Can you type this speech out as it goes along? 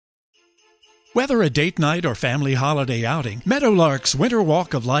Whether a date night or family holiday outing, Meadowlark's Winter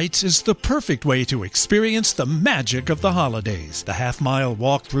Walk of Lights is the perfect way to experience the magic of the holidays. The half-mile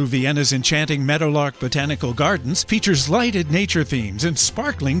walk through Vienna's enchanting Meadowlark Botanical Gardens features lighted nature themes and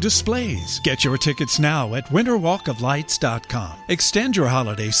sparkling displays. Get your tickets now at winterwalkoflights.com. Extend your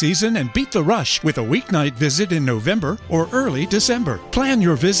holiday season and beat the rush with a weeknight visit in November or early December. Plan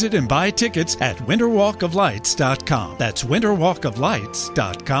your visit and buy tickets at winterwalkoflights.com. That's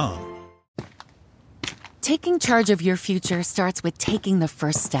winterwalkoflights.com. Taking charge of your future starts with taking the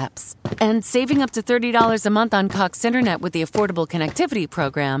first steps. And saving up to $30 a month on Cox Internet with the Affordable Connectivity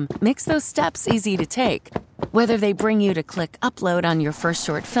Program makes those steps easy to take. Whether they bring you to click upload on your first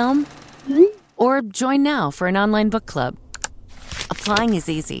short film or join now for an online book club. Applying is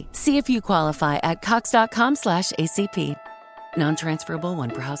easy. See if you qualify at cox.com/ACP. Non-transferable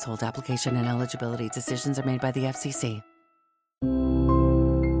one per household application and eligibility decisions are made by the FCC.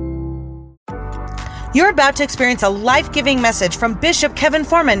 You're about to experience a life-giving message from Bishop Kevin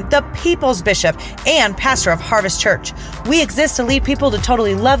Foreman, the People's Bishop and pastor of Harvest Church. We exist to lead people to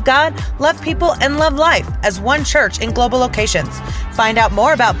totally love God, love people, and love life as one church in global locations. Find out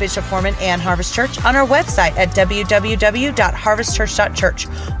more about Bishop Foreman and Harvest Church on our website at www.harvestchurch.church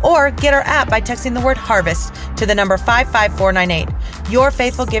or get our app by texting the word HARVEST to the number 55498. Your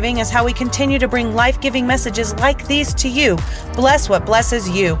faithful giving is how we continue to bring life-giving messages like these to you. Bless what blesses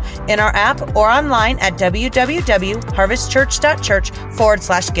you in our app or online at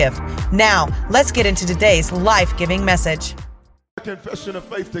www.harvestchurch.church/give. Now, let's get into today's life-giving message. Confession of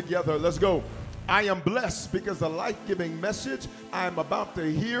faith together. Let's go. I am blessed because the life-giving message I am about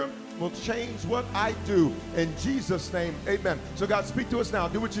to hear will change what I do. In Jesus' name, amen. So God, speak to us now.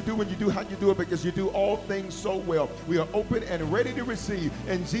 Do what you do when you do how you do it, because you do all things so well. We are open and ready to receive.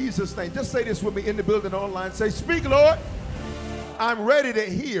 In Jesus' name. Just say this with me in the building online. Say, speak, Lord. I'm ready to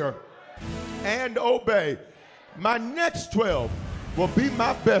hear and obey. My next 12 will be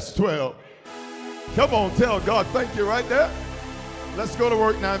my best 12. Come on, tell God thank you right there. Let's go to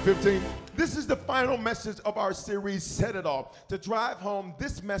work, 9:15. This is the final message of our series, Set It Off. To drive home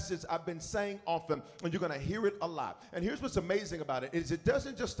this message I've been saying often, and you're going to hear it a lot. And here's what's amazing about it, is it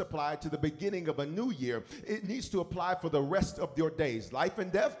doesn't just apply to the beginning of a new year. It needs to apply for the rest of your days. Life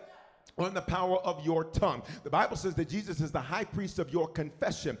and death on the power of your tongue. The Bible says that Jesus is the high priest of your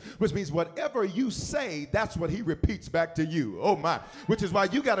confession, which means whatever you say, that's what he repeats back to you. Oh my. Which is why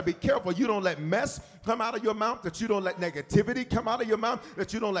you got to be careful. You don't let mess come out of your mouth, that you don't let negativity come out of your mouth,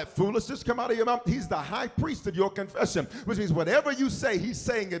 that you don't let foolishness come out of your mouth. He's the high priest of your confession, which means whatever you say, he's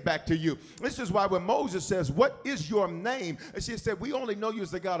saying it back to you. This is why when Moses says, what is your name? And she said, we only know you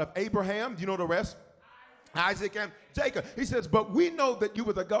as the God of Abraham. Do you know the rest? Isaac and Jacob. He says, but we know that you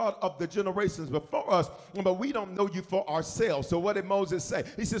were the God of the generations before us, but we don't know you for ourselves. So what did Moses say?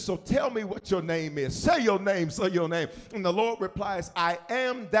 He says, so tell me what your name is. Say your name, say your name. And the Lord replies, I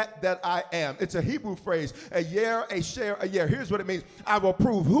am that I am. It's a Hebrew phrase, a yer, a share, a year. Here's what it means. I will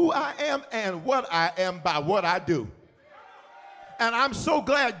prove who I am and what I am by what I do. And I'm so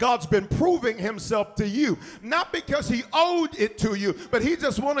glad God's been proving himself to you, not because he owed it to you, but he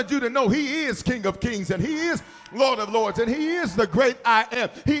just wanted you to know he is King of Kings and he is Lord of Lords and he is the great I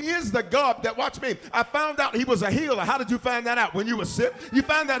am. He is the God that, watch me, I found out he was a healer. How did you find that out? When you were sick. You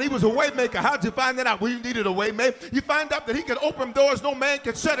found out he was a way maker. How did you find that out? When you needed a way made. You find out that he could open doors no man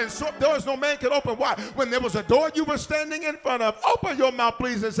could shut and shut doors no man could open. Why? When there was a door you were standing in front of, open your mouth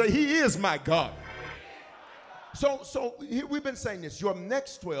please and say, he is my God. So here we've been saying this. Your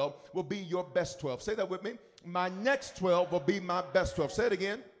next 12 will be your best 12. Say that with me. My next 12 will be my best 12. Say it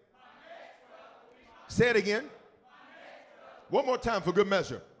again. Say it again. One more time for good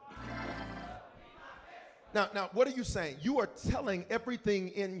measure. Now, what are you saying? You are telling everything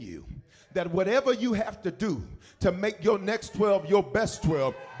in you that whatever you have to do to make your next 12 your best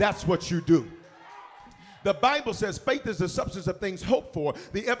 12, that's what you do. The Bible says faith is the substance of things hoped for,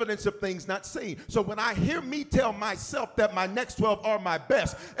 the evidence of things not seen. So when I hear me tell myself that my next 12 are my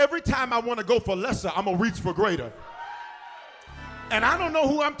best, every time I want to go for lesser, I'm going to reach for greater. And I don't know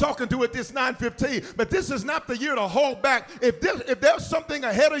who I'm talking to at this 9:15, but this is not the year to hold back. If there's something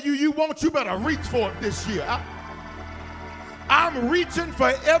ahead of you want, you better reach for it this year. I'm reaching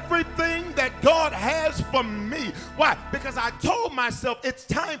for everything that God has for me. Why? Because I told myself it's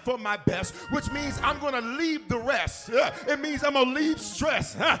time for my best, which means I'm going to leave the rest. It means I'm going to leave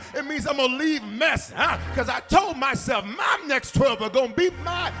stress. It means I'm going to leave mess. Because I told myself my next 12 are going to be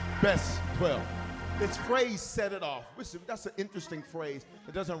my best 12. This phrase, set it off. Listen, that's an interesting phrase.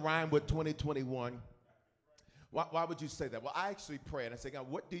 It doesn't rhyme with 2021. Why would you say that? Well, I actually pray and I say, God,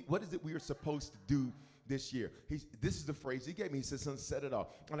 what is it we are supposed to do this year. This is the phrase he gave me. He said, son, set it off.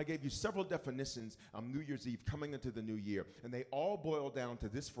 And I gave you several definitions on New Year's Eve coming into the new year. And they all boil down to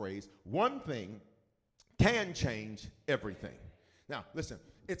this phrase: one thing can change everything. Now, listen,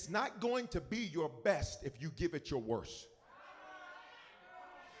 it's not going to be your best if you give it your worst.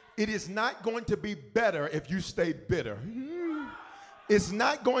 It is not going to be better if you stay bitter. It's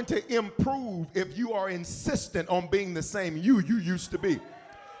not going to improve if you are insistent on being the same you used to be.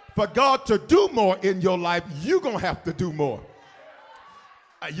 For God to do more in your life, you're going to have to do more.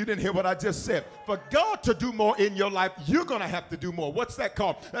 You didn't hear what I just said. For God to do more in your life, you're going to have to do more. What's that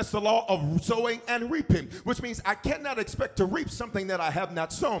called? That's the law of sowing and reaping, which means I cannot expect to reap something that I have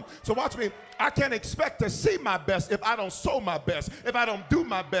not sown. So watch me. I can't expect to see my best if I don't sow my best, if I don't do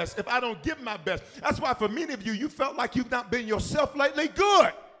my best, if I don't give my best. That's why for many of you, you felt like you've not been yourself lately.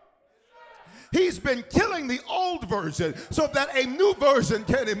 Good. He's been killing the old version so that a new version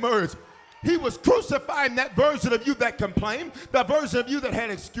can emerge. He was crucifying that version of you that complained, that version of you that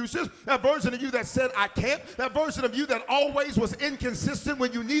had excuses, that version of you that said, I can't, that version of you that always was inconsistent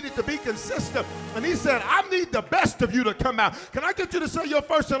when you needed to be consistent. And he said, I need the best of you to come out. Can I get you to say your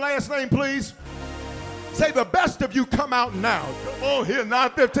first and last name, please? Say, the best of you come out now. Come on here,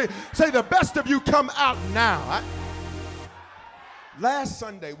 9:15. Say, the best of you come out now. Last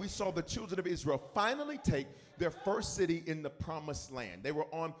Sunday, we saw the children of Israel finally take their first city in the promised land. They were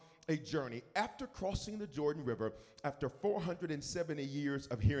on a journey after crossing the Jordan River after 470 years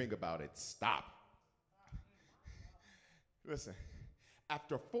of hearing about it. Stop. Listen,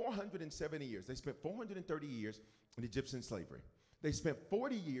 after 470 years, they spent 430 years in Egyptian slavery. They spent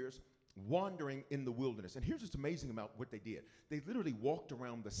 40 years wandering in the wilderness. And here's what's amazing about what they did. They literally walked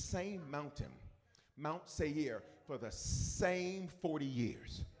around the same mountain, Mount Seir, for the same 40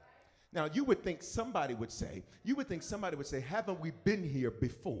 years. Now, you would think somebody would say, haven't we been here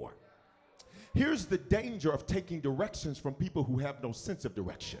before? Here's the danger of taking directions from people who have no sense of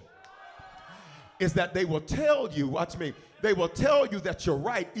direction. Is that they will tell you, watch me, they will tell you that you're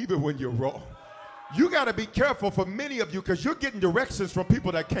right even when you're wrong. You got to be careful for many of you because you're getting directions from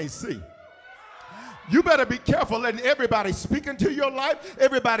people that can't see. You better be careful letting everybody speak into your life,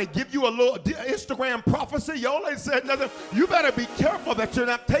 everybody give you a little Instagram prophecy. Y'all ain't said nothing. You better be careful that you're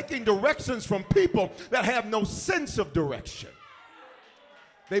not taking directions from people that have no sense of direction.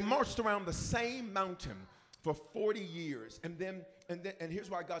 They marched around the same mountain for 40 years. And here's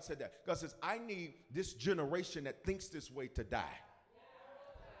why God said that. God says, I need this generation that thinks this way to die.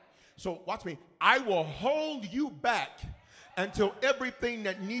 So watch me. I will hold you back until everything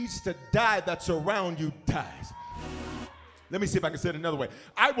that needs to die that's around you dies. Let me see if I can say it another way.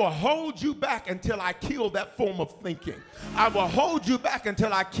 I will hold you back until I kill that form of thinking. I will hold you back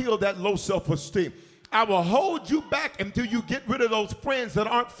until I kill that low self-esteem. I will hold you back until you get rid of those friends that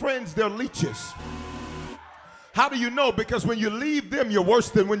aren't friends, they're leeches. How do you know? Because when you leave them, you're worse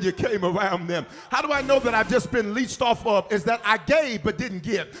than when you came around them. How do I know that I've just been leached off of? Is that I gave but didn't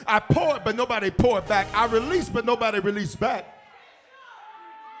give. I poured but nobody poured back. I released but nobody released back.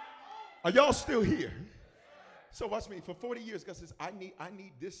 Are y'all still here? So watch me. For 40 years, God says, I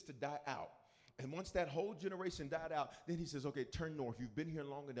need this to die out. And once that whole generation died out, then he says, okay, turn north. You've been here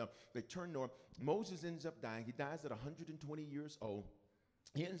long enough. They turn north. Moses ends up dying. He dies at 120 years old.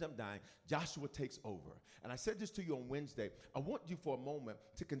 He ends up dying. Joshua takes over. And I said this to you on Wednesday. I want you for a moment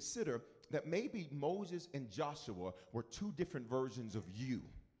to consider that maybe Moses and Joshua were two different versions of you.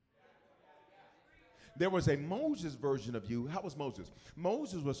 There was a Moses version of you. How was Moses?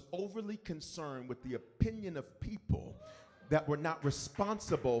 Moses was overly concerned with the opinion of people that were not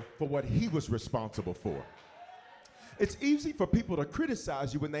responsible for what he was responsible for. It's easy for people to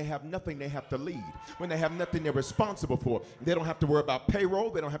criticize you when they have nothing they have to lead, when they have nothing they're responsible for. They don't have to worry about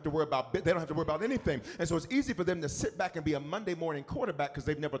payroll. They don't have to worry about anything. And so it's easy for them to sit back and be a Monday morning quarterback because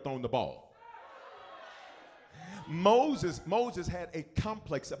they've never thrown the ball. Moses had a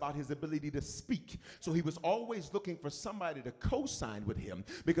complex about his ability to speak. So he was always looking for somebody to co-sign with him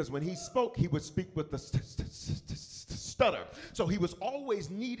because when he spoke, he would speak with the stutter. So he was always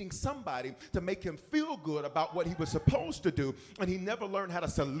needing somebody to make him feel good about what he was supposed to do, and he never learned how to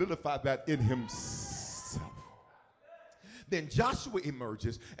solidify that in himself. Then Joshua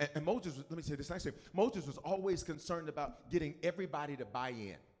emerges, and Moses, let me say this nicely, Moses was always concerned about getting everybody to buy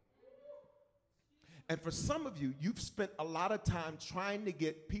in. And for some of you, you've spent a lot of time trying to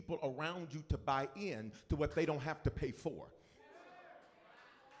get people around you to buy in to what they don't have to pay for.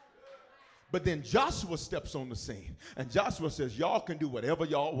 But then Joshua steps on the scene, and Joshua says, y'all can do whatever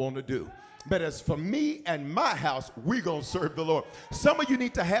y'all want to do. But as for me and my house, we're going to serve the Lord. Some of you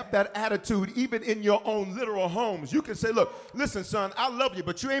need to have that attitude even in your own literal homes. You can say, look, listen, son, I love you,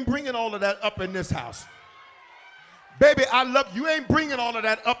 but you ain't bringing all of that up in this house. Baby, I love you. You ain't bringing all of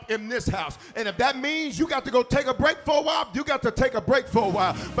that up in this house. And if that means you got to go take a break for a while, you got to take a break for a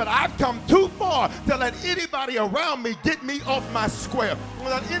while. But I've come too far to let anybody around me get me off my square.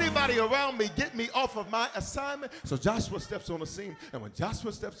 Let anybody around me get me off of my assignment. So Joshua steps on the scene. And when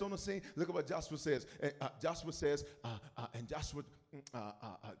Joshua steps on the scene, look at what Joshua says. Joshua says, in Joshua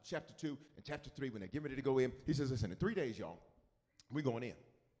chapter 2 and chapter 3, when they get ready to go in, he says, listen, in 3 days, y'all, we're going in.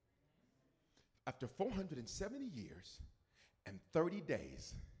 After 470 years and 30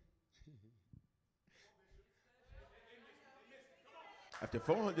 days, after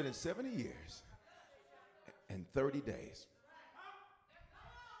 470 years and 30 days,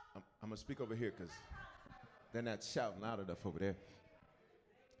 I'm going to speak over here because they're not shouting loud enough over there.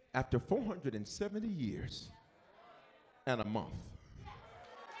 After 470 years and a month.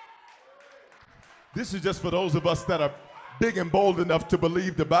 This is just for those of us that are big and bold enough to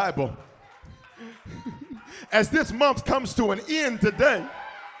believe the Bible. As this month comes to an end today,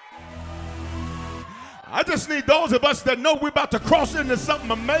 I just need those of us that know we're about to cross into something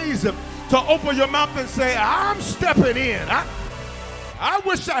amazing to open your mouth and say, I'm stepping in. I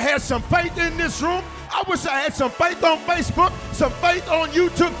wish I had some faith in this room. I wish I had some faith on Facebook, some faith on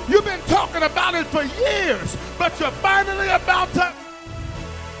YouTube. You've been talking about it for years, but you're finally about to.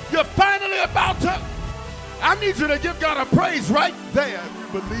 I need you to give God a praise right there.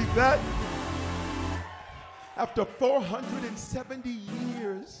 You believe that? After 470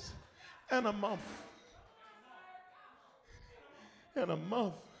 years and a month.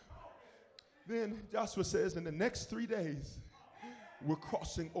 Then Joshua says, in the next 3 days, we're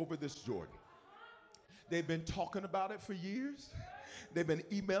crossing over this Jordan. They've been talking about it for years. They've been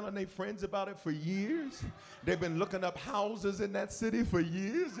emailing their friends about it for years. They've been looking up houses in that city for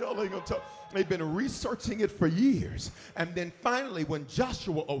years. Y'all ain't gonna talk. They've been researching it for years. And then finally, when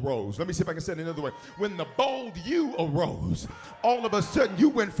Joshua arose, let me see if I can say it another way. When the bold you arose, all of a sudden you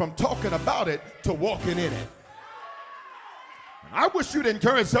went from talking about it to walking in it. I wish you'd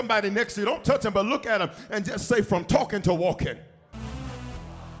encourage somebody next to you. Don't touch them, but look at them and just say, from talking to walking.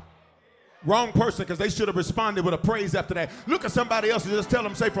 Wrong person, because they should have responded with a praise after that. Look at somebody else and just tell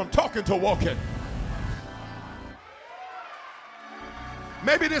them, say, from talking to walking.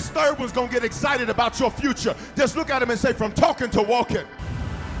 Maybe this third one's going to get excited about your future. Just look at him and say, from talking to walking.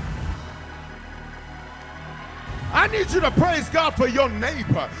 I need you to praise God for your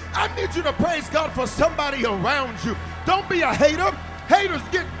neighbor. I need you to praise God for somebody around you. Don't be a hater. Haters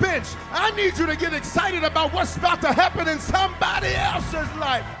get benched. I need you to get excited about what's about to happen in somebody else's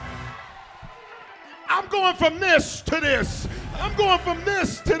life. I'm going from this to this. I'm going from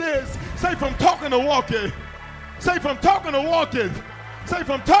this to this. Say, from talking to walking. Say, from talking to walking. Say,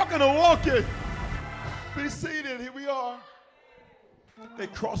 from talking to walking. Be seated. Here we are. They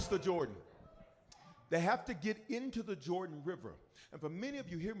crossed the Jordan. They have to get into the Jordan River. And for many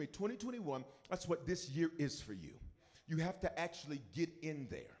of you, hear me, 2021, that's what this year is for you. You have to actually get in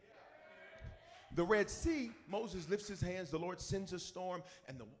there. The Red Sea, Moses lifts his hands, the Lord sends a storm,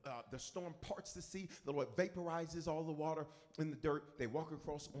 and the storm parts the sea. The Lord vaporizes all the water in the dirt. They walk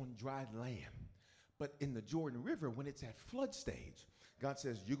across on dry land. But in the Jordan River, when it's at flood stage, God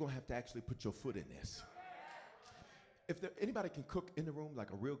says, you're going to have to actually put your foot in this. If anybody can cook in the room,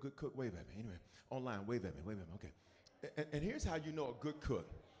 like a real good cook, wave at me. Anyway, online, wave at me, okay. And here's how you know a good cook.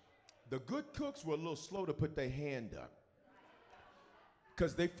 The good cooks were a little slow to put their hand up,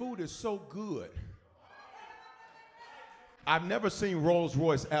 because their food is so good. I've never seen Rolls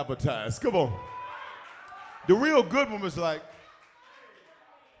Royce advertised. Come on. The real good one was like,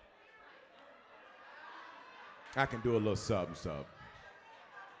 I can do a little sub.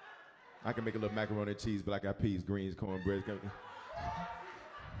 I can make a little macaroni and cheese, black eyed peas, greens, cornbread.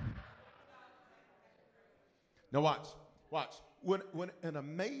 Now watch. When an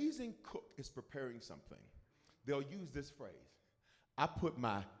amazing cook is preparing something, they'll use this phrase. I put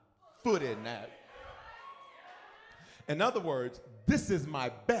my foot in that. In other words, this is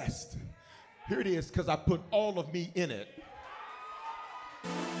my best. Here it is, because I put all of me in it.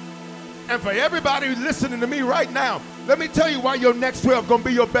 And for everybody who's listening to me right now, let me tell you why your next 12 gonna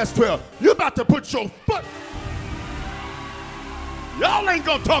be your best 12. You're about to put your foot. Y'all ain't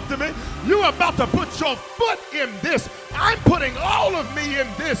gonna talk to me. You're about to put your foot in this. I'm putting all of me in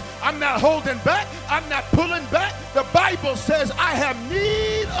this. I'm not holding back. I'm not pulling back. The Bible says I have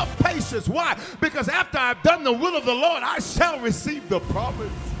need of patience. Why? Because after I've done the will of the Lord, I shall receive the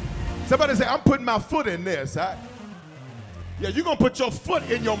promise. Somebody say, I'm putting my foot in this. Yeah, you're going to put your foot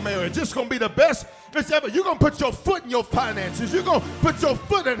in your marriage. It's going to be the best it's ever. You're going to put your foot in your finances. You're going to put your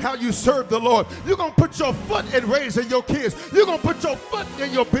foot in how you serve the Lord. You're going to put your foot in raising your kids. You're going to put your foot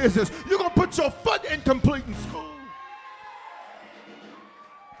in your business. You're going to put your foot in completing school.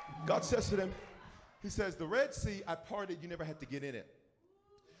 God says to them, he says, the Red Sea, I parted, you never had to get in it.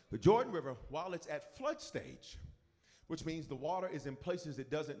 The Jordan River, while it's at flood stage, which means the water is in places it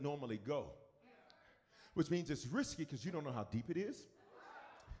doesn't normally go, which means it's risky because you don't know how deep it is.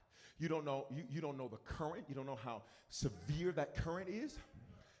 You don't know the current. You don't know how severe that current is.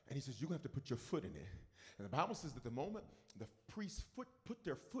 And he says, you're going to have to put your foot in it. And the Bible says that the moment the priests put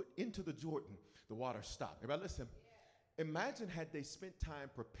their foot into the Jordan, the water stopped. Everybody listen. Imagine had they spent time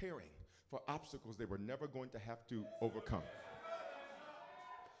preparing for obstacles they were never going to have to overcome.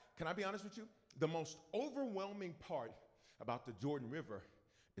 Can I be honest with you? The most overwhelming part about the Jordan River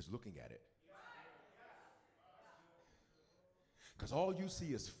is looking at it. Because all you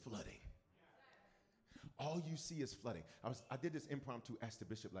see is flooding. All you see is flooding. I did this impromptu Ask the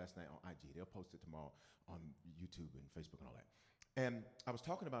Bishop last night on IG. They'll post it tomorrow on YouTube and Facebook and all that. And I was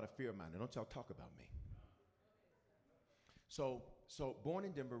talking about a fear of mine. And don't y'all talk about me. So born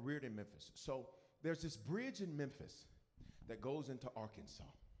in Denver, reared in Memphis. So there's this bridge in Memphis that goes into Arkansas.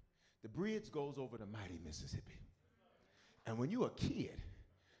 The bridge goes over the mighty Mississippi. And when you're a kid,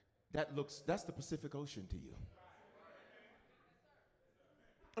 that's the Pacific Ocean to you.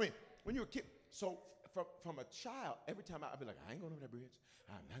 I mean, when you're a kid, so from a child, every time I'd be like, I ain't going over that bridge.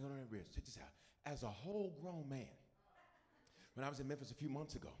 I'm not going over that bridge. Check this out. As a whole grown man, when I was in Memphis a few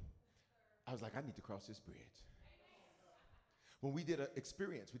months ago, I was like, I need to cross this bridge. When we did an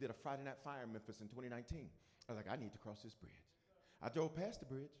experience, we did a Friday Night Fire in Memphis in 2019. I was like, I need to cross this bridge. I drove past the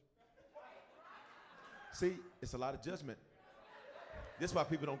bridge. See, it's a lot of judgment. This is why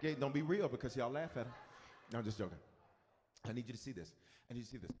people don't be real, because y'all laugh at them. No, I'm just joking. I need you to see this. I need you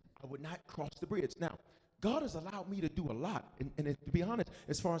to see this. I would not cross the bridge. Now, God has allowed me to do a lot. And to be honest,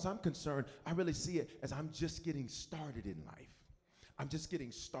 as far as I'm concerned, I really see it as I'm just getting started in life. I'm just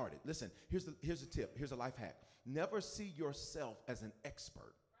getting started. Listen, here's a tip. Here's a life hack. Never see yourself as an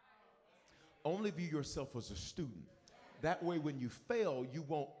expert. Only view yourself as a student. That way, when you fail, you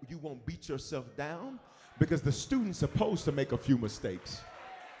won't beat yourself down, because the student's supposed to make a few mistakes.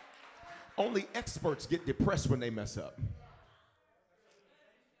 Only experts get depressed when they mess up.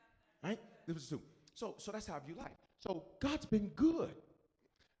 Right? So that's how I view life. So God's been good.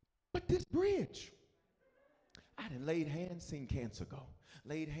 But this bridge, I done laid hands, seen cancer go.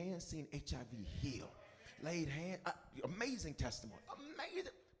 Laid hands, seen HIV heal. Laid hands, amazing testimony.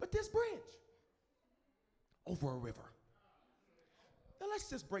 Amazing. But this bridge, over a river. Now let's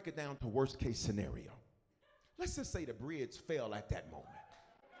just break it down to worst case scenario. Let's just say the bridge fell at that moment.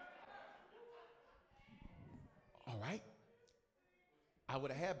 All right? I would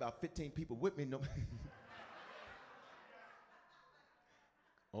have had about 15 people with me. No.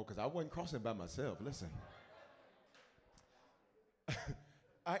 Oh, because I wasn't crossing by myself. Listen.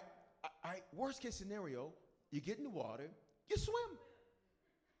 Worst case scenario, you get in the water, you swim.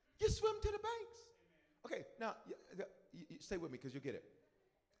 You swim to the banks. Okay, now, you stay with me because you'll get it.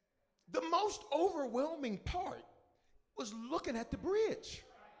 The most overwhelming part was looking at the bridge,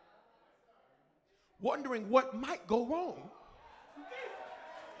 wondering what might go wrong.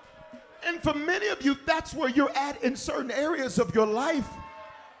 And for many of you, that's where you're at in certain areas of your life.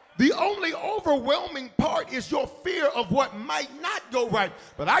 The only overwhelming part is your fear of what might not go right.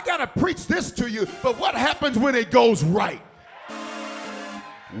 But I got to preach this to you. But what happens when it goes right?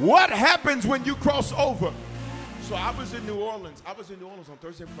 What happens when you cross over? So I was in New Orleans. I was in New Orleans on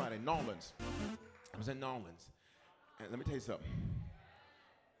Thursday and Friday. Nolans. I was in Nolans. And let me tell you something.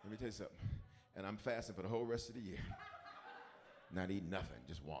 And I'm fasting for the whole rest of the year. Not eating nothing,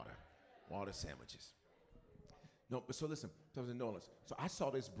 just water. Water sandwiches. No, but so listen, so I was in New Orleans. So I saw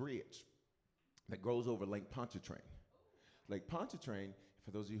this bridge that goes over Lake Pontchartrain. Lake Pontchartrain,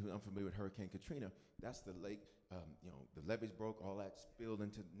 for those of you who are unfamiliar with Hurricane Katrina, that's the lake, the levees broke, all that spilled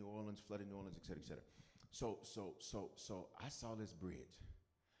into New Orleans, flooded New Orleans, et cetera, et cetera. So I saw this bridge,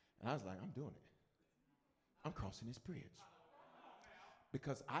 and I was like, I'm doing it. I'm crossing this bridge.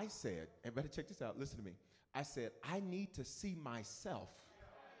 Because I said, everybody check this out, listen to me. I said, I need to see myself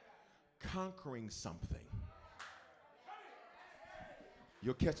conquering something.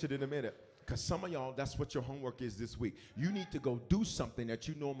 You'll catch it in a minute. Because some of y'all, that's what your homework is this week. You need to go do something that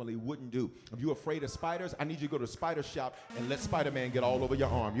you normally wouldn't do. If you're afraid of spiders, I need you to go to the spider shop and let Spider-Man get all over your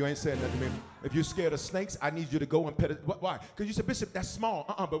arm. You ain't saying nothing to me. If you're scared of snakes, I need you to go and pet it. Why? Because you said, Bishop, that's small.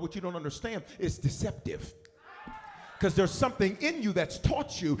 But what you don't understand is deceptive. Because there's something in you that's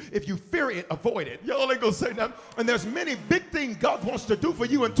taught you, if you fear it, avoid it. Y'all ain't gonna say nothing. And there's many big things God wants to do for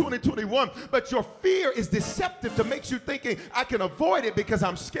you in 2021, but your fear is deceptive to make you thinking, I can avoid it because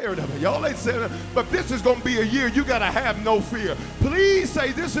I'm scared of it. Y'all ain't saying that. But this is gonna be a year you gotta have no fear. Please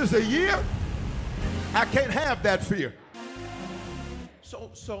say, this is a year I can't have that fear.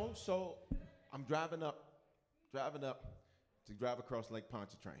 So I'm driving up to drive across Lake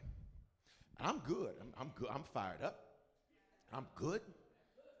Pontchartrain. And I'm good. I'm good. I'm fired up. I'm good.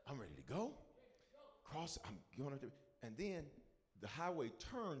 I'm ready to go. I'm going to, and then the highway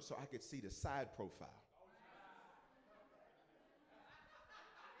turned so I could see the side profile.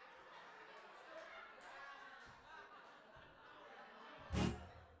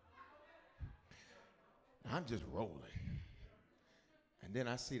 I'm just rolling. And then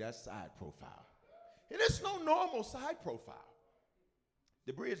I see that side profile. And it's no normal side profile.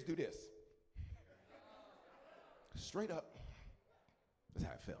 The bridge do this. Straight up. That's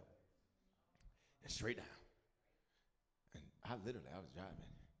how it felt. And straight down. And I was driving.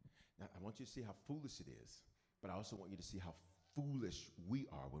 Now, I want you to see how foolish it is, but I also want you to see how foolish we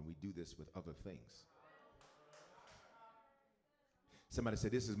are when we do this with other things. Somebody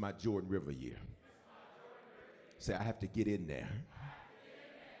said, this is my Jordan River year. Say, I have to get in there.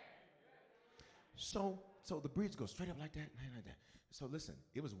 So the bridge goes straight up like that. So listen,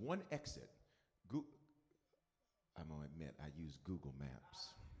 it was one exit. I'm going to admit, I use Google Maps.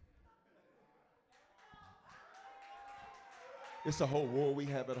 It's a whole war we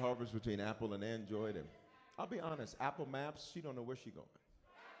have at Harvest between Apple and Android. And I'll be honest, Apple Maps, she don't know where she's going.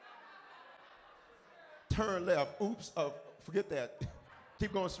 Turn left. Oops. Forget that.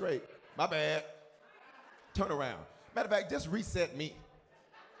 Keep going straight. My bad. Turn around. Matter of fact, just reset me.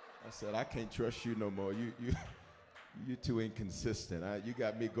 I said, I can't trust you no more. You're too inconsistent. You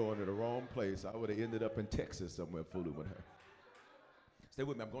got me going to the wrong place. I would have ended up in Texas somewhere fooling with her. Stay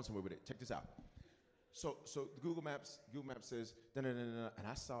with me. I'm going somewhere with it. Check this out. So Google Maps says, and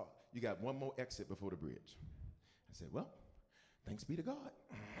I saw you got one more exit before the bridge. I said, well, thanks be to God.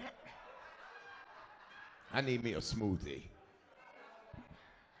 I need me a smoothie.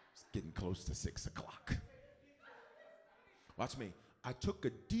 It's getting close to 6 o'clock. Watch me. I took a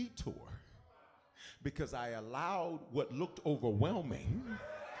detour because I allowed what looked overwhelming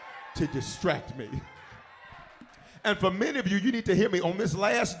to distract me. And for many of you, you need to hear me. On this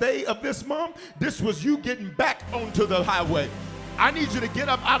last day of this month, this was you getting back onto the highway. I need you to get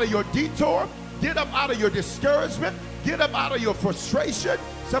up out of your detour, get up out of your discouragement, get up out of your frustration.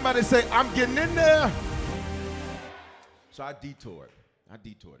 Somebody say, I'm getting in there. So I detoured, and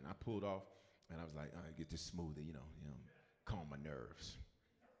I pulled off, and I was like, all right, get this smoothie, calm my nerves.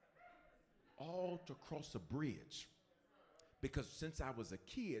 All to cross a bridge. Because since I was a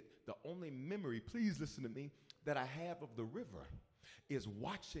kid, the only memory, please listen to me, that I have of the river is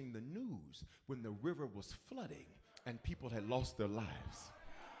watching the news when the river was flooding and people had lost their lives.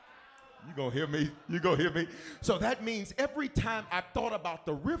 You gonna hear me? You gonna hear me? So that means every time I thought about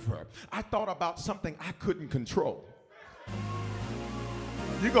the river, I thought about something I couldn't control.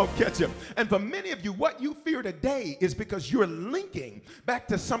 You're going to catch him. And for many of you, what you fear today is because you're linking back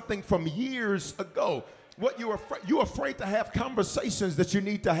to something from years ago. What you're afraid to have conversations that you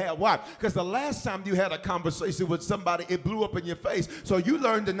need to have. Why? Because the last time you had a conversation with somebody, it blew up in your face. So you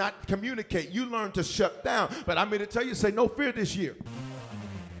learned to not communicate. You learned to shut down. But I'm here to tell you, say no fear this year.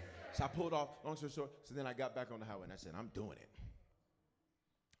 So I pulled off, long story short. So then I got back on the highway and I said, I'm doing it.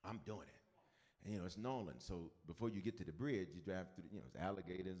 I'm doing it. And, it's Nolan, so before you get to the bridge, you drive through, it's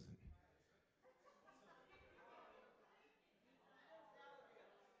alligators.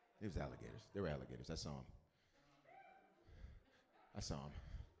 It was alligators. They were alligators. I saw them.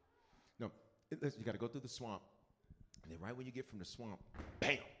 No, you got to go through the swamp. And then right when you get from the swamp,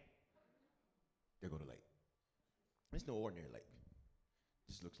 bam, there go the lake. It's no ordinary lake.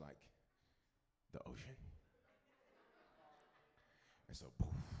 It just looks like the ocean. And so, poof.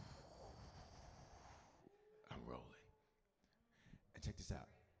 I'm rolling. And check this out.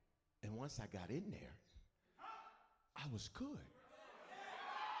 And once I got in there, I was good.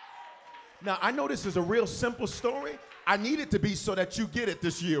 Now, I know this is a real simple story. I need it to be so that you get it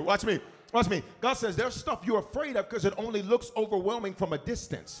this year. Watch me. Watch me. God says there's stuff you're afraid of because it only looks overwhelming from a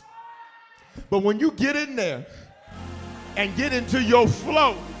distance. But when you get in there and get into your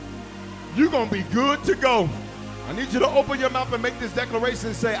flow, you're going to be good to go. I need you to open your mouth and make this declaration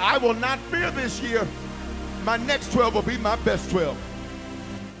and say, I will not fear this year. My next 12 will be my best 12.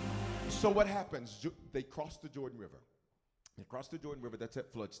 So what happens? They cross the Jordan River. They cross the Jordan River. That's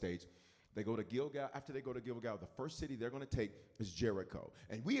at flood stage. They go to Gilgal. After they go to Gilgal, the first city they're going to take is Jericho.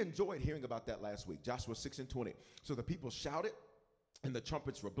 And we enjoyed hearing about that last week, Joshua 6:20. So the people shouted, and the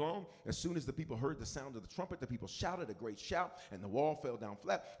trumpets were blown. As soon as the people heard the sound of the trumpet, the people shouted a great shout, and the wall fell down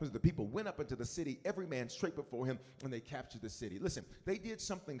flat. So the people went up into the city, every man straight before him, and they captured the city. Listen, they did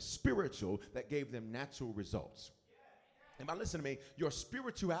something spiritual that gave them natural results. And now listen to me, your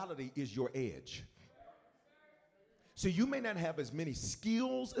spirituality is your edge. So you may not have as many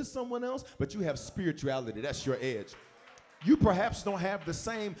skills as someone else, but you have spirituality. That's your edge. You perhaps don't have the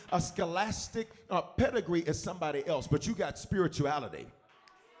same scholastic pedigree as somebody else, but you got spirituality.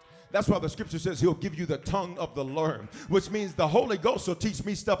 That's why the scripture says he'll give you the tongue of the learned, which means the Holy Ghost will teach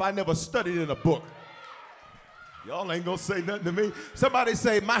me stuff I never studied in a book. Y'all ain't gonna say nothing to me. Somebody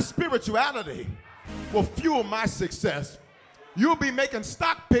say, my spirituality will fuel my success. You'll be making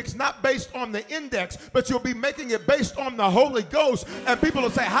stock picks not based on the index, but you'll be making it based on the Holy Ghost. And people will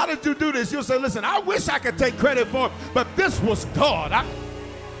say, how did you do this? You'll say, listen, I wish I could take credit for it, but this was God.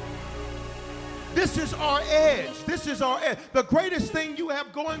 This is our edge. This is our edge. The greatest thing you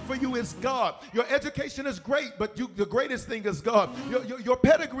have going for you is God. Your education is great, but the greatest thing is God. Your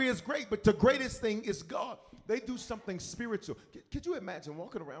pedigree is great, but the greatest thing is God. They do something spiritual. Could you imagine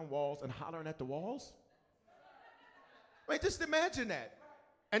walking around walls and hollering at the walls? I mean, just imagine that.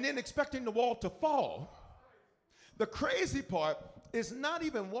 And then expecting the wall to fall. The crazy part is not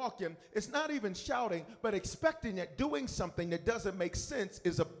even walking, it's not even shouting, but expecting that doing something that doesn't make sense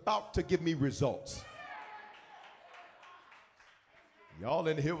is about to give me results. Y'all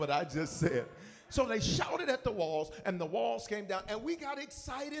didn't hear what I just said. So they shouted at the walls, and the walls came down, and we got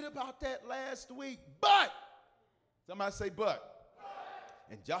excited about that last week. But, somebody say but.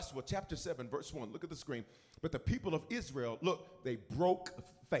 In Joshua chapter 7, verse 1, look at the screen. But the people of Israel, look, they broke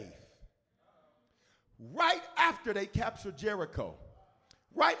faith. Right after they captured Jericho,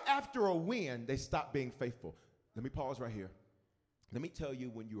 right after a win, they stopped being faithful. Let me pause right here. Let me tell you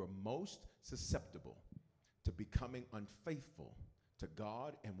when you are most susceptible to becoming unfaithful to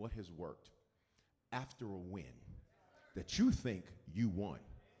God and what has worked after a win that you think you won.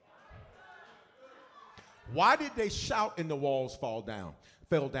 Why did they shout and the walls fell down?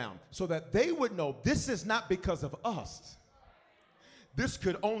 So that they would know this is not because of us. This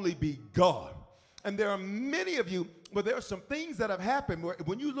could only be God. And there are many of you, but there are some things that have happened where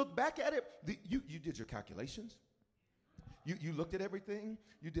when you look back at it, you did your calculations. You looked at everything.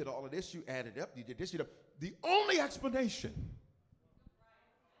 You did all of this. You added up. You did this. You did. The only explanation.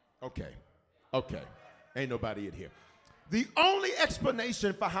 Okay. Ain't nobody in here. The only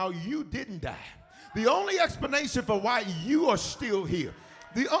explanation for how you didn't die. The only explanation for why you are still here.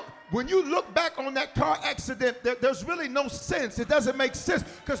 When you look back on that car accident, there's really no sense. It doesn't make sense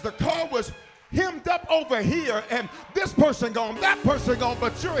because the car was hemmed up over here and this person gone, that person gone,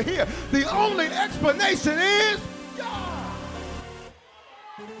 but you're here. The only explanation is God.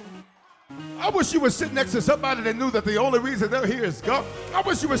 I wish you were sitting next to somebody that knew that the only reason they're here is God. I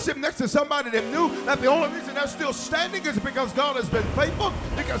wish you were sitting next to somebody that knew that the only reason they're still standing is because God has been faithful,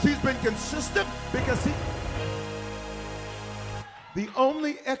 because he's been consistent, because the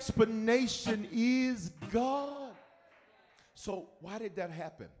only explanation is God. So why did that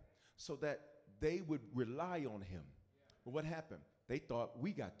happen? So that they would rely on him. But what happened? They thought,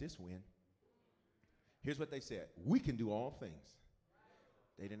 we got this win. Here's what they said. We can do all things.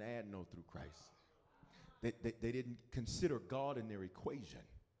 They didn't add no through Christ. They didn't consider God in their equation.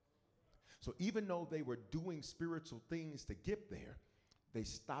 So even though they were doing spiritual things to get there, they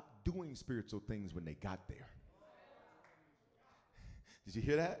stopped doing spiritual things when they got there. Did you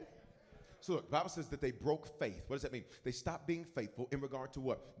hear that? So look, the Bible says that they broke faith. What does that mean? They stopped being faithful in regard to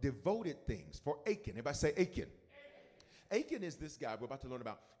what? Devoted things. For Achan. Everybody say Achan. Achan is this guy we're about to learn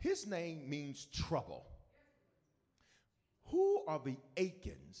about. His name means trouble. Who are the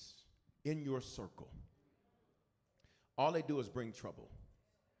Achans in your circle? All they do is bring trouble,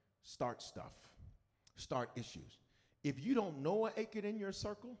 start stuff, start issues. If you don't know an Achan in your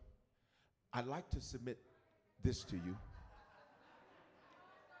circle, I'd like to submit this to you.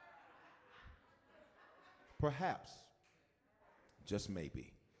 Perhaps, just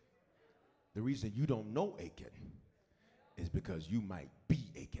maybe, the reason you don't know Achan is because you might be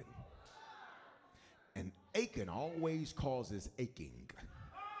Achan. And Achan always causes aching.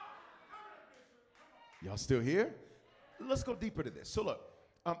 Y'all still here? Let's go deeper to this. So look,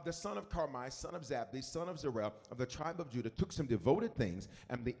 the son of Carmi, son of Zabdi, son of Zerah, of the tribe of Judah, took some devoted things,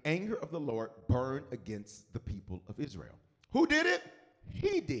 and the anger of the Lord burned against the people of Israel. Who did it?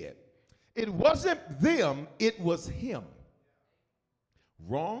 He did. It wasn't them, it was him.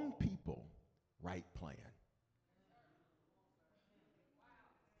 Wrong people, right plan.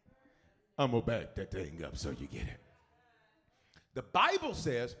 I'm going to back that thing up so you get it. The Bible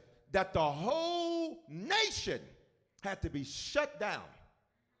says that the whole nation had to be shut down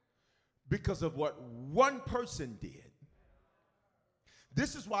because of what one person did.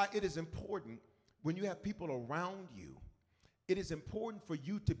 This is why it is important when you have people around you, it is important for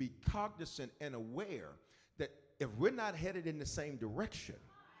you to be cognizant and aware that if we're not headed in the same direction,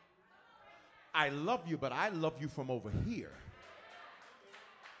 I love you, but I love you from over here.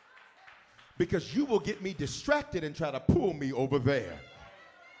 Because you will get me distracted and try to pull me over there.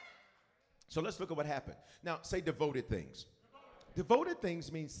 So let's look at what happened. Now, say devoted things. Devoted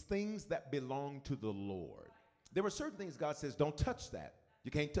things means things that belong to the Lord. There are certain things God says, don't touch that.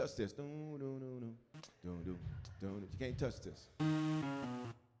 You can't touch this. You can't touch this.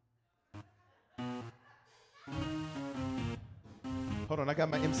 Hold on, I got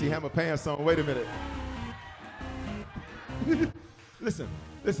my MC Hammer pants on. Wait a minute. Listen,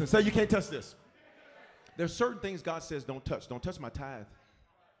 say you can't touch this. There's certain things God says don't touch. Don't touch my tithe.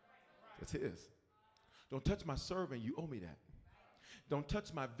 That's his. Don't touch my servant. You owe me that. Don't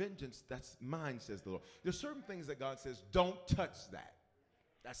touch my vengeance. That's mine, says the Lord. There's certain things that God says, don't touch that.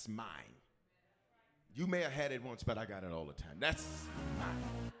 That's mine. You may have had it once, but I got it all the time. That's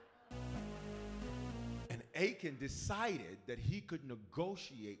mine. And Achan decided that he could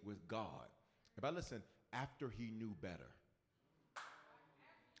negotiate with God. But listen, after he knew better.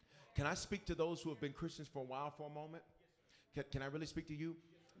 Can I speak to those who have been Christians for a while for a moment? Can I really speak to you?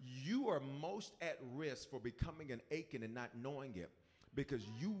 You are most at risk for becoming an Achan and not knowing it, because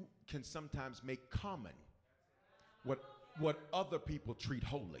you can sometimes make common what other people treat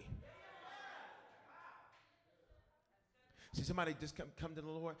holy. See, somebody just come to the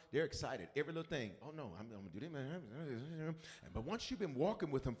Lord, they're excited. Every little thing. Oh, no, I'm going to do this. But once you've been walking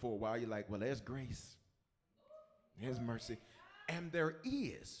with him for a while, you're like, well, there's grace. There's mercy. And there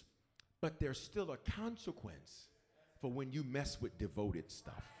is, but there's still a consequence for when you mess with devoted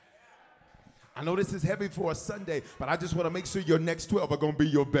stuff. I know this is heavy for a Sunday, but I just want to make sure your next 12 are going to be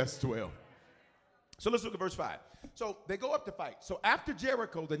your best 12. So let's look at verse 5. So they go up to fight. So after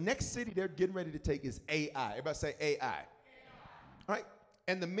Jericho, the next city they're getting ready to take is Ai. Everybody say Ai. All right.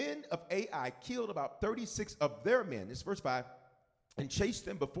 And the men of Ai killed about 36 of their men. This is verse 5. And chased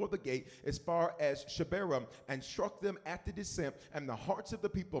them before the gate as far as Shebarim, and struck them at the descent, and the hearts of the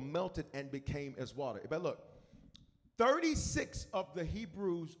people melted and became as water. Everybody look. 36 of the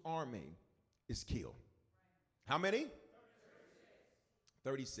Hebrews' army is killed. How many?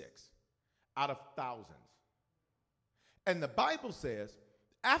 36 out of thousands. And the Bible says,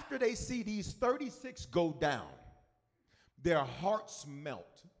 after they see these 36 go down, their hearts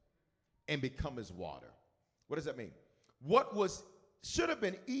melt and become as water. What does that mean? What should have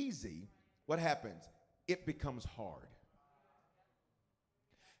been easy, what happens? It becomes hard.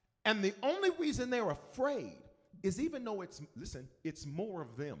 And the only reason they're afraid is, even though it's more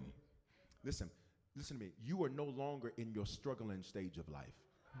of them. Listen to me. You are no longer in your struggling stage of life.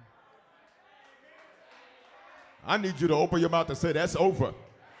 I need you to open your mouth and say, that's over.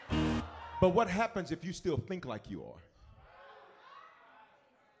 But what happens if you still think like you are?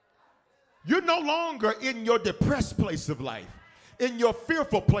 You're no longer in your depressed place of life, in your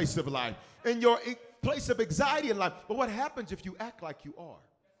fearful place of life, in your place of anxiety in life. But what happens if you act like you are?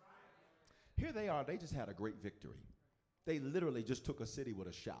 Here they are. They just had a great victory. They literally just took a city with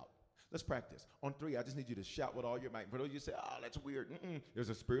a shout. Let's practice. On 3, I just need you to shout with all your might. For those of you who say, oh, that's weird. There's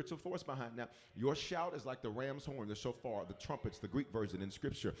a spiritual force behind that. Your shout is like the ram's horn, the shofar, the trumpets, the Greek version in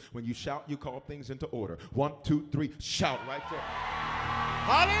Scripture. When you shout, you call things into order. 1, 2, 3, shout right there.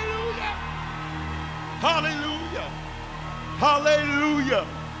 Hallelujah! Hallelujah! Hallelujah!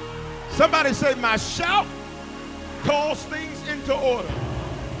 Somebody say, my shout calls things into order.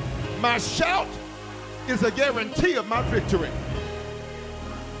 My shout is a guarantee of my victory.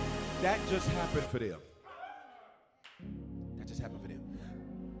 That just happened for them. That just happened for them.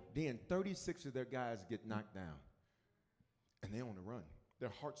 Then 36 of their guys get knocked down. And they're on the run. Their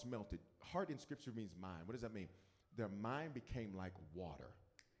hearts melted. Heart in Scripture means mind. What does that mean? Their mind became like water.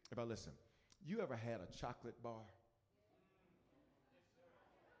 Everybody listen. You ever had a chocolate bar?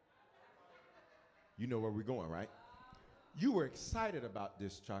 You know where we're going, right? You were excited about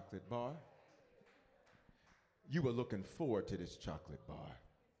this chocolate bar. You were looking forward to this chocolate bar.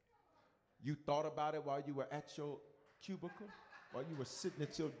 You thought about it while you were at your cubicle, while you were sitting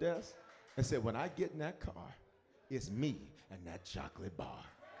at your desk, and said, when I get in that car, it's me and that chocolate bar.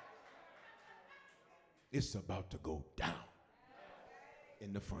 It's about to go down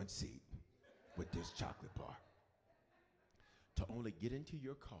in the front seat with this chocolate bar. To only get into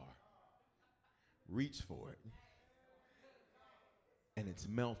your car, reach for it, and it's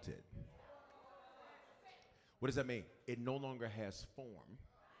melted. What does that mean? It no longer has form.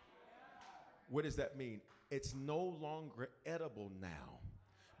 What does that mean? It's no longer edible now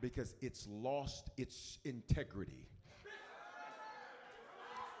because it's lost its integrity.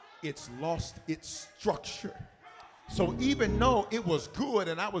 It's lost its structure. So even though it was good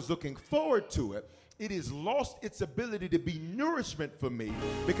and I was looking forward to it, It has lost its ability to be nourishment for me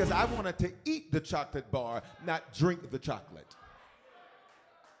because I wanted to eat the chocolate bar, not drink the chocolate.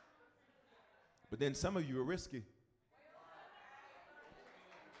 But then some of you are risky.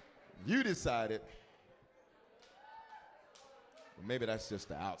 You decided, well, maybe that's just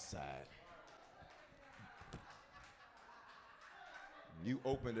the outside. You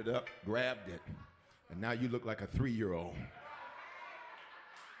opened it up, grabbed it, and now you look like a 3-year-old.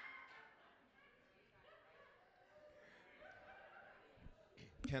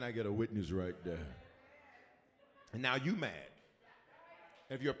 Can I get a witness right there? And now you mad.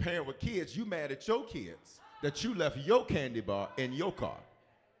 If you're a parent with kids, you mad at your kids that you left your candy bar in your car.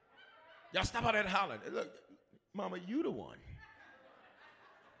 Y'all stop out there hollering. Look, Mama, you the one.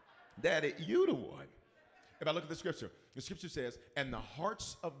 Daddy, you the one. If I look at the scripture says, and the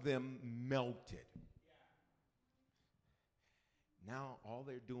hearts of them melted. Now all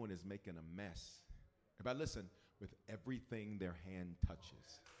they're doing is making a mess. If I listen, with everything their hand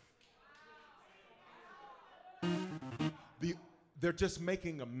touches. They're just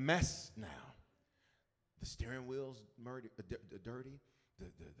making a mess now. The steering wheel's dirty. The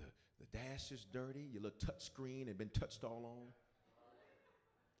dash is dirty. Your little touch screen had been touched all on.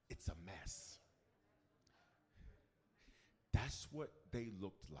 It's a mess. That's what they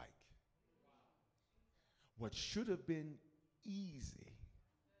looked like. What should have been easy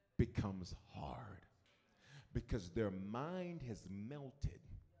becomes hard because their mind has melted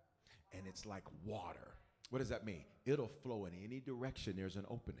and it's like water. What does that mean? It'll flow in any direction there's an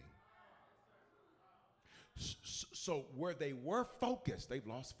opening. So where they were focused, they've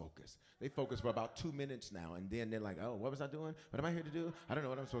lost focus. They focused for about 2 minutes now, and then they're like, oh, what was I doing? What am I here to do? I don't know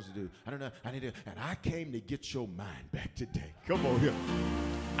what I'm supposed to do. I don't know. I need to, and I came to get your mind back today. Come on here.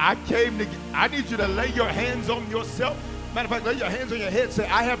 I need you to lay your hands on yourself. Matter of fact, lay your hands on your head. Say,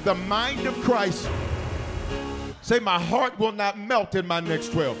 I have the mind of Christ. Say, my heart will not melt in my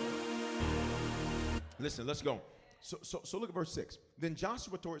next 12. Listen, let's go. So look at verse 6. Then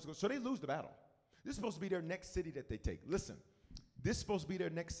Joshua tore his clothes. So they lose the battle. This is supposed to be their next city that they take. Listen, this is supposed to be their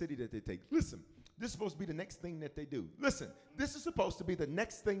next city that they take. Listen, this is supposed to be the next thing that they do. Listen, this is supposed to be the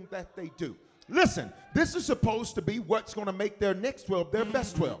next thing that they do. Listen, this is supposed to be what's going to make their next 12 their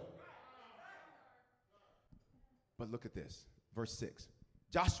best 12. But look at this, verse 6.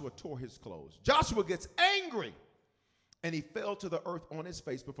 Joshua tore his clothes. Joshua gets angry, and he fell to the earth on his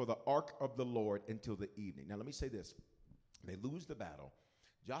face before the ark of the Lord until the evening. Now, let me say this. They lose the battle.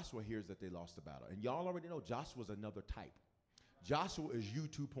 Joshua hears that they lost the battle. And y'all already know Joshua's another type. Joshua is you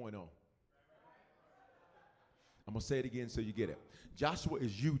 2.0. I'm going to say it again so you get it. Joshua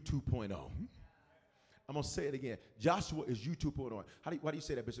is you 2.0. I'm going to say it again. Joshua is you 2.0. Why do you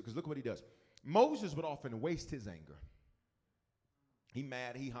say that, Bishop? Because look what he does. Moses would often waste his anger. He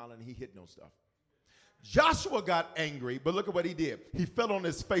mad, he hollering, he hitting on stuff. Joshua got angry, but look at what he did. He fell on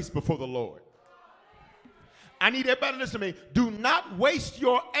his face before the Lord. I need everybody to listen to me. Do not waste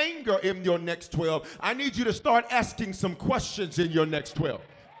your anger in your next 12. I need you to start asking some questions in your next 12.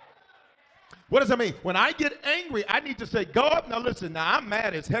 What does that mean? When I get angry, I need to say, God, now listen, now I'm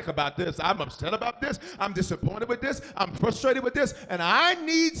mad as heck about this. I'm upset about this. I'm disappointed with this. I'm frustrated with this. And I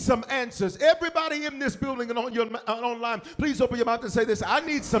need some answers. Everybody in this building and online, please open your mouth and say this. I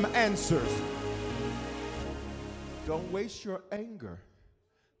need some answers. Don't waste your anger.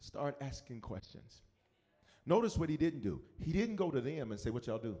 Start asking questions. Notice what he didn't do. He didn't go to them and say, what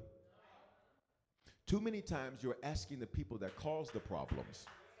y'all do? Too many times you're asking the people that cause the problems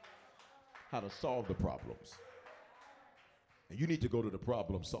how to solve the problems. And you need to go to the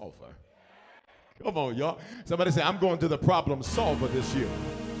problem solver. Come on, y'all. Somebody say, I'm going to the problem solver this year.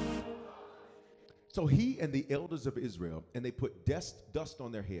 So he and the elders of Israel, and they put dust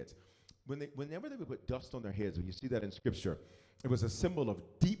on their heads. Whenever they would put dust on their heads, when you see that in Scripture, it was a symbol of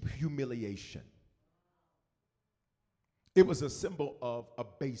deep humiliation. It was a symbol of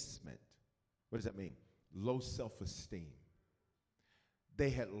abasement. What does that mean? Low self-esteem. They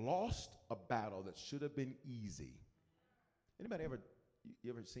had lost a battle that should have been easy. Anybody ever,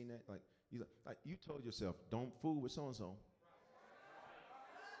 you ever seen that? Like you told yourself, don't fool with so-and-so.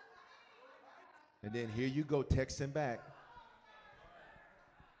 And then here you go texting back.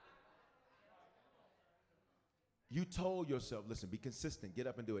 You told yourself, listen, be consistent. Get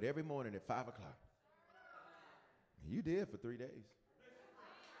up and do it every morning at 5 o'clock. You did for 3 days.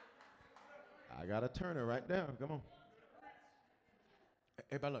 I got a turner right now. Come on.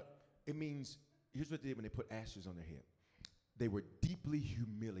 Everybody look. It means, here's what they did when they put ashes on their head. They were deeply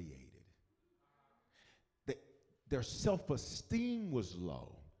humiliated. Their self-esteem was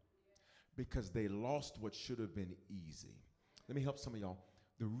low because they lost what should have been easy. Let me help some of y'all.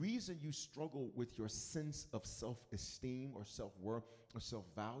 The reason you struggle with your sense of self-esteem or self-worth or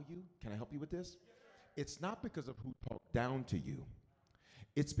self-value, can I help you with this? It's not because of who talked down to you.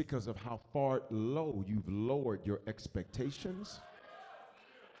 It's because of how far low you've lowered your expectations.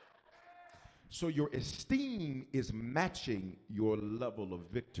 So your esteem is matching your level of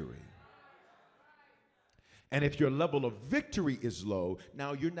victory. And if your level of victory is low,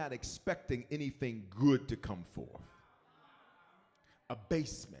 now you're not expecting anything good to come forth.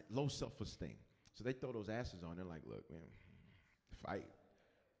 Abasement, low self-esteem. So they throw those asses on. They're like, look, man, fight.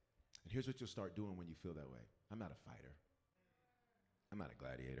 And here's what you'll start doing when you feel that way. I'm not a fighter. I'm not a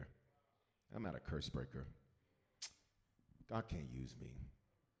gladiator. I'm not a curse breaker. God can't use me.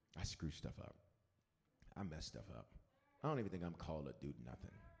 I screw stuff up. I mess stuff up. I don't even think I'm called to do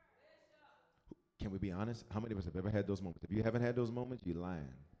nothing. Can we be honest? How many of us have ever had those moments? If you haven't had those moments, you're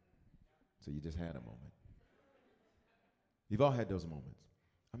lying. So you just had a moment. You've all had those moments.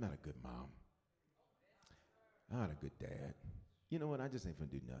 I'm not a good mom. I'm not a good dad. You know what? I just ain't finna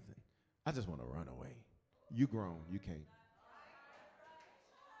do nothing. I just want to run away. You grown. You can't.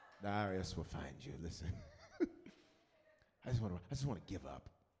 The IRS will find you. Listen. I just want to give up.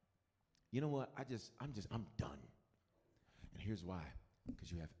 You know what? I'm done. And here's why.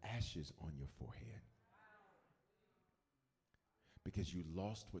 Because you have ashes on your forehead. Because you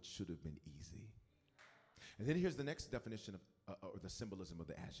lost what should have been easy. And then here's the next definition of, or the symbolism of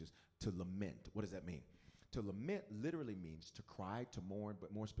the ashes, to lament. What does that mean? To lament literally means to cry, to mourn,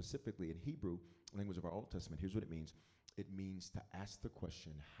 but more specifically in Hebrew, language of our Old Testament, here's what it means. It means to ask the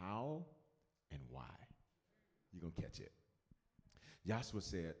question, how and why? You're going to catch it. Joshua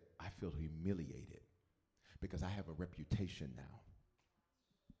said, I feel humiliated because I have a reputation now.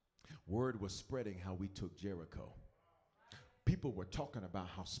 Word was spreading how we took Jericho. People were talking about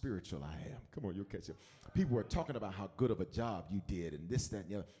how spiritual I am. Come on, you'll catch it. People were talking about how good of a job you did and this, that, and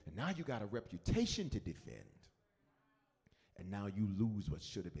the other. And now you got a reputation to defend. And now you lose what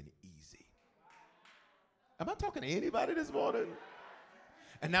should have been easy. Am I talking to anybody this morning?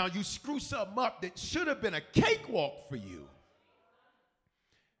 And now you screw something up that should have been a cakewalk for you.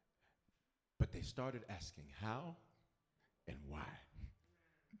 But they started asking how and why.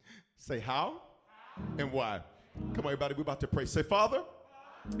 Say how and why. Come on, everybody, we're about to pray. Say, Father,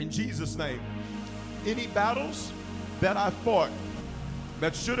 in Jesus' name, any battles that I fought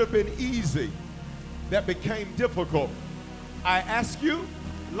that should have been easy, that became difficult, I ask you,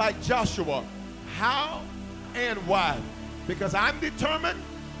 like Joshua, how and why? Because I'm determined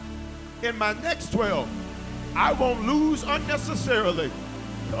in my next 12, I won't lose unnecessarily.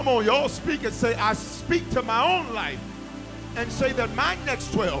 Come on, y'all speak and say, I speak to my own life and say that my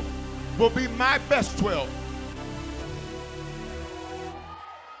next 12 will be my best 12.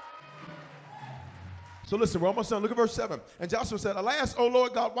 So listen, we're almost done. Look at verse 7. And Joshua said, alas, O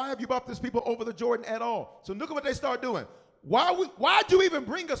Lord God, why have you brought this people over the Jordan at all? So look at what they start doing. Why'd you even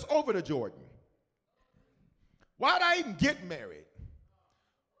bring us over to Jordan? Why'd I even get married?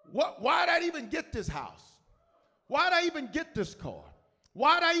 Why'd I even get this house? Why'd I even get this car?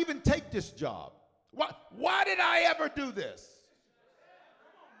 Why'd I even take this job? Why did I ever do this?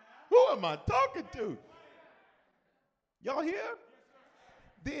 Who am I talking to? Y'all here?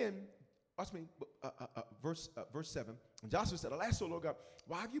 Then, watch me, verse 7. And Joshua said, alas, O Lord God,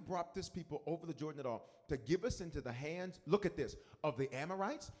 why have you brought this people over the Jordan at all? To give us into the hands, look at this, of the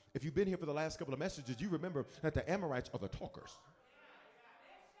Amorites? If you've been here for the last couple of messages, you remember that the Amorites are the talkers.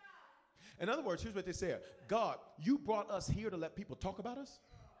 In other words, here's what they said. God, you brought us here to let people talk about us?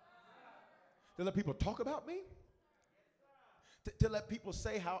 To let people talk about me? To let people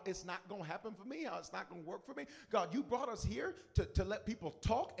say how it's not going to happen for me, how it's not going to work for me? God, you brought us here to let people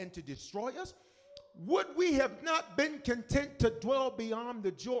talk and to destroy us? Would we have not been content to dwell beyond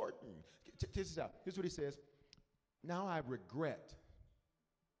the Jordan? Check this out. Here's what he says. Now I regret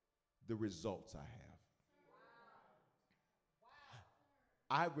the results I have.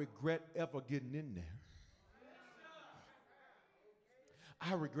 I regret ever getting in there.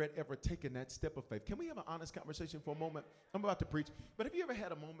 I regret ever taking that step of faith. Can we have an honest conversation for a moment? I'm about to preach, but have you ever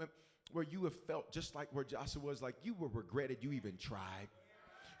had a moment where you have felt just like where Joshua was, like you were regretted you even tried?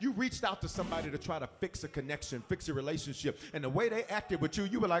 You reached out to somebody to try to fix a connection, fix a relationship, and the way they acted with you,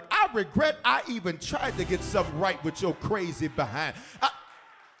 you were like, I regret I even tried to get something right with your crazy behind.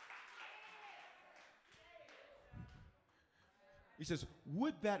 He says,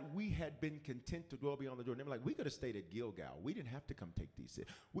 would that we had been content to dwell beyond the Jordan. They're like, we could have stayed at Gilgal. We didn't have to come take these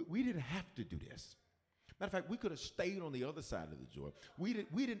cities. We didn't have to do this. Matter of fact, we could have stayed on the other side of the Jordan.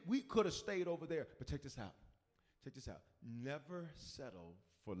 We could have stayed over there. But check this out. Check this out. Never settle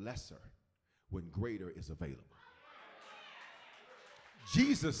for lesser when greater is available.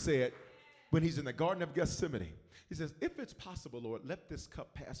 Jesus said, when he's in the Garden of Gethsemane, he says, if it's possible, Lord, let this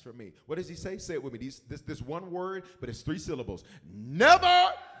cup pass from me. What does he say? Say it with me. This one word, but it's 3 syllables.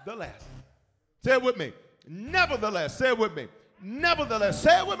 Nevertheless. Say it with me. Nevertheless. Say it with me. Nevertheless.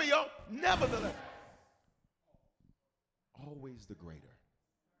 Say it with me, y'all. Nevertheless. Always the greater.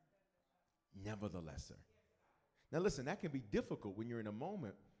 Nevertheless. Now listen, that can be difficult when you're in a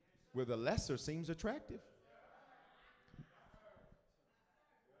moment where the lesser seems attractive.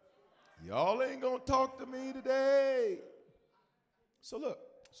 Y'all ain't gonna talk to me today. So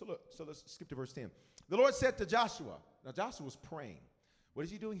let's skip to verse 10. The Lord said to Joshua, now Joshua was praying. What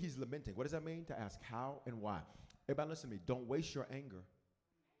is he doing? He's lamenting. What does that mean? To ask how and why. Everybody listen to me. Don't waste your anger.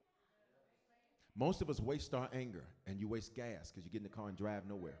 Most of us waste our anger, and you waste gas because you get in the car and drive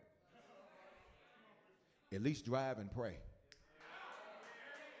nowhere. At least drive and pray.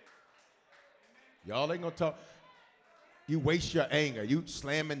 Y'all ain't gonna talk. You waste your anger. You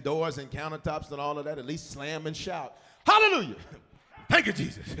slamming doors and countertops and all of that. At least slam and shout. Hallelujah. Thank you,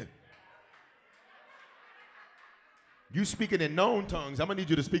 Jesus. You speaking in known tongues. I'm going to need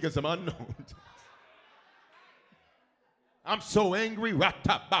you to speak in some unknown. I'm so angry. Look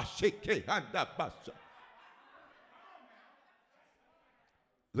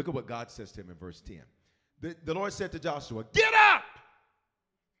at what God says to him in verse 10. The Lord said to Joshua, get up.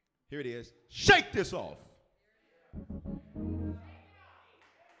 Here it is. Shake this off.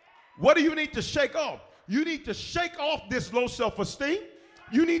 What do you need to shake off? You need to shake off this low self-esteem.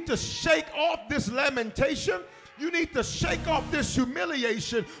 You need to shake off this lamentation. You need to shake off this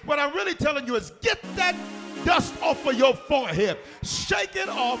humiliation. What I'm really telling you is get that dust off of your forehead. Shake it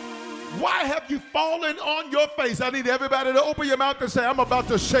off. Why have you fallen on your face? I need everybody to open your mouth and say, I'm about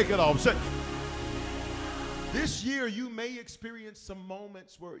to shake it off. This year you may experience some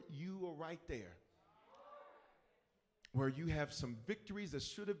moments where you are right there, where you have some victories that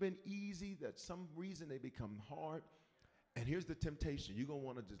should have been easy, that some reason they become hard. And here's the temptation. You're going to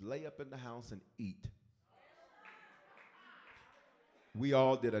want to just lay up in the house and eat. We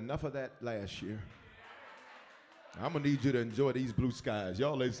all did enough of that last year. I'm going to need you to enjoy these blue skies.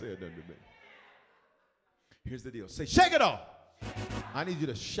 Y'all ain't saying nothing to me. Here's the deal. Say, shake it off. I need you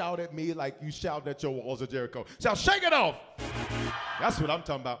to shout at me like you shout at your walls of Jericho. Shout, shake it off. That's what I'm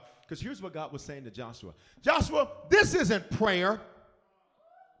talking about. Because here's what God was saying to Joshua. Joshua, this isn't prayer.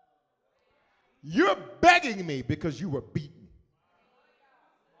 You're begging me because you were beaten.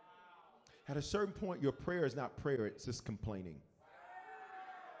 At a certain point, your prayer is not prayer. It's just complaining.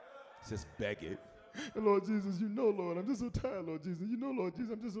 It's just begging. Lord Jesus, you know, Lord, I'm just so tired, Lord Jesus. You know, Lord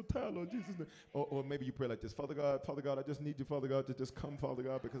Jesus, I'm just so tired, Lord Jesus. Or maybe you pray like this. Father God, I just need you, Father God, to just come, Father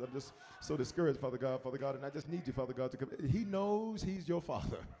God, because I'm just so discouraged, Father God, and I just need you, Father God, to come. He knows he's your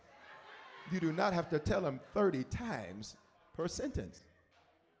Father. You do not have to tell him 30 times per sentence.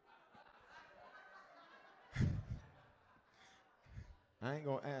 I ain't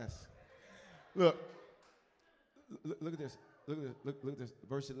going to ask. Look at this. Look at this.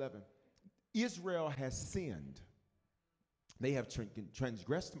 Verse 11. Israel has sinned. They have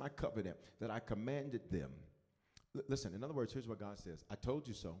transgressed my covenant that I commanded them. Listen, in other words, here's what God says. I told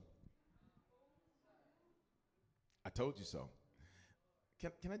you so. I told you so.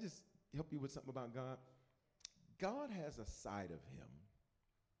 Can I just help you with something about God? God has a side of him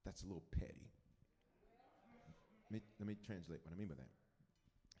that's a little petty. Let me translate what I mean by that.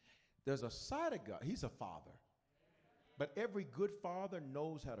 There's a side of God. He's a father. But every good father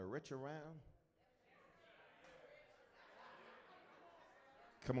knows how to reach around.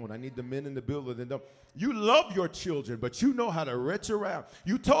 Come on, I need the men in the building. You love your children, but you know how to reach around.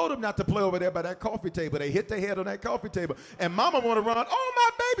 You told them not to play over there by that coffee table. They hit their head on that coffee table. And mama want to run, oh, my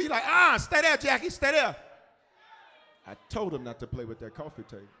baby. Like, stay there, Jackie, stay there. I told them not to play with that coffee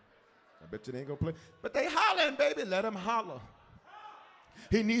table. I bet you they ain't going to play. But they hollering, baby. Let him holler.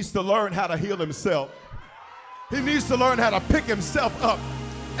 He needs to learn how to heal himself. He needs to learn how to pick himself up.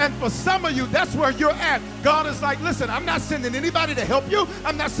 And for some of you, that's where you're at. God is like, listen, I'm not sending anybody to help you.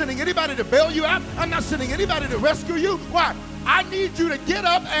 I'm not sending anybody to bail you out. I'm not sending anybody to rescue you. Why? I need you to get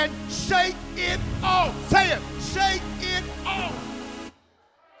up and shake it off. Say it. Shake it off.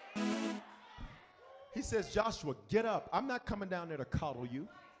 He says, Joshua, get up. I'm not coming down there to coddle you.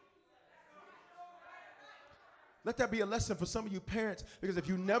 Let that be a lesson for some of you parents, because if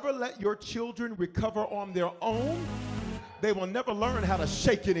you never let your children recover on their own, they will never learn how to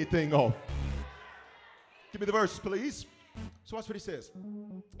shake anything off. Give me the verse, please. So watch what he says.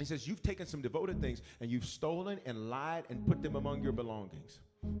 He says, you've taken some devoted things and you've stolen and lied and put them among your belongings.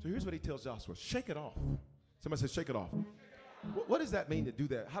 So here's what he tells Joshua. Shake it off. Somebody says, shake it off. What does that mean to do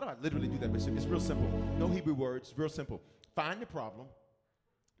that? How do I literally do that, Bishop? It's real simple. No Hebrew words, real simple. Find the problem.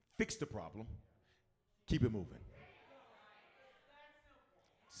 fix the problem, keep it moving.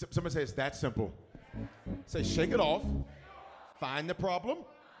 Somebody say it's that simple. Say shake it off, find the problem,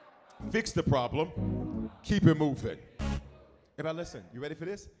 fix the problem, keep it moving. Everybody listen, you ready for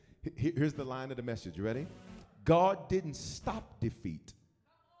this? Here's the line of the message, you ready? God didn't stop defeat.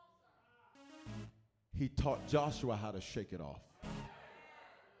 He taught Joshua how to shake it off.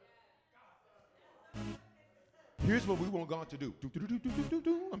 Here's what we want God to do.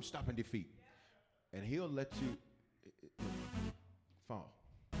 I'm stopping defeat. And he'll let you fall.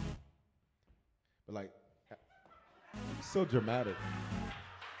 But like, so dramatic.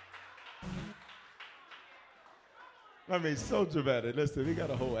 I mean, so dramatic. Listen, we got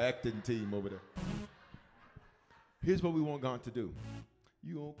a whole acting team over there. Here's what we want God to do.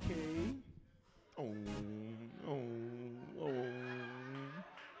 You okay?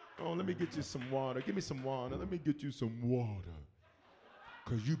 Oh, let me get you some water. Give me some water. Let me get you some water.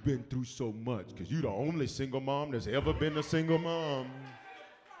 Because you've been through so much. Because you're the only single mom that's ever been a single mom.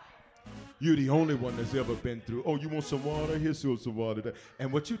 You're the only one that's ever been through. Oh, you want some water? Here's some water.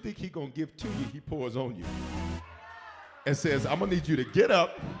 And what you think he's going to give to you, he pours on you. And says, I'm going to need you to get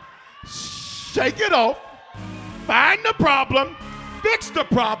up, shake it off, find the problem, fix the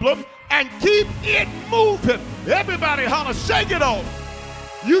problem, and keep it moving. Everybody holler, shake it off.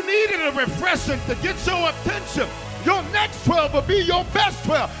 You needed a refreshing to get your attention. Your next 12 will be your best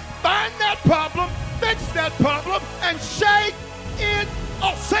 12. Find that problem, fix that problem, and shake it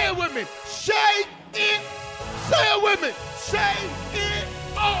off. Say it with me. Shake it. Say it with me. Shake it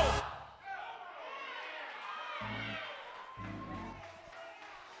off.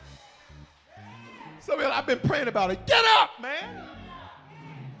 So I've been praying about it. Get up, man.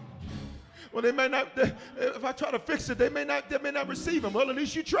 Well, they may not. If I try to fix it, they may not receive them. Well, at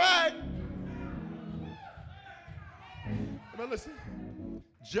least you tried. Now listen.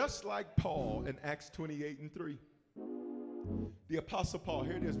 Just like Paul in Acts 28:3, the Apostle Paul.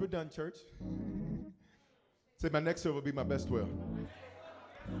 Here it is. We're done, church. Say my next serve will be my best 12.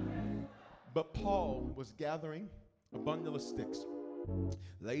 But Paul was gathering a bundle of sticks,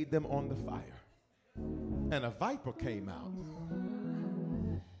 laid them on the fire, and a viper came out.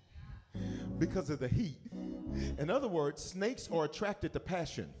 Because of the heat. In other words, snakes are attracted to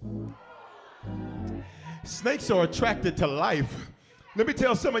passion. Snakes are attracted to life. Let me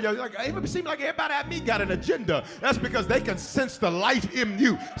tell some of y'all, like, it seems like everybody at me got an agenda. That's because they can sense the life in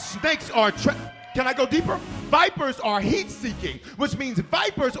you. Snakes are attracted. Can I go deeper? Vipers are heat-seeking, which means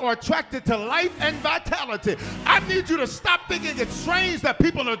vipers are attracted to life and vitality. I need you to stop thinking it's strange that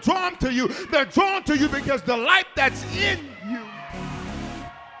people are drawn to you. They're drawn to you because the life that's in you.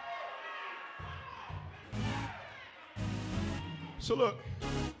 So look.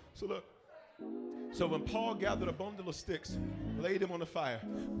 So when Paul gathered a bundle of sticks, laid them on the fire,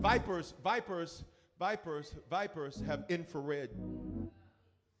 vipers have infrared,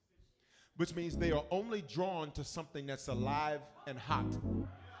 which means they are only drawn to something that's alive and hot.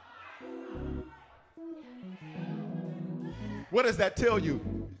 What does that tell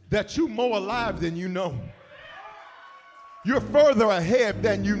you? That you're more alive than you know. You're further ahead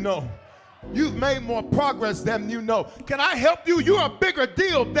than you know. You've made more progress than you know. Can I help you? You're a bigger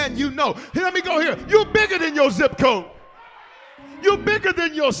deal than you know. Here, let me go here. You're bigger than your zip code. You're bigger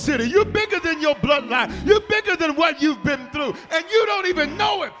than your city. You're bigger than your bloodline. You're bigger than what you've been through. And you don't even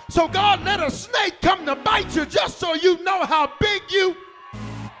know it. So God let a snake come to bite you just so you know how big you.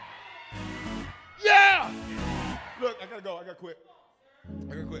 Yeah. Look, I gotta go. I gotta quit.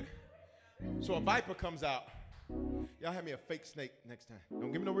 So a viper comes out. Y'all have me a fake snake next time.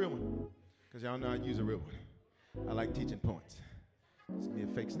 Don't give me no real one. Because y'all know I use a real one. I like teaching points. Just give me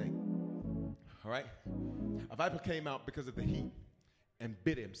a fake snake. All right? A viper came out because of the heat and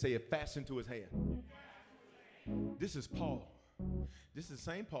bit him. Say it fast into his hand. This is Paul. This is the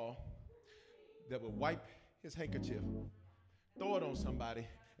same Paul that would wipe his handkerchief, throw it on somebody,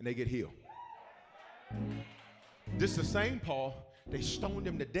 and they get healed. This is the same Paul. They stoned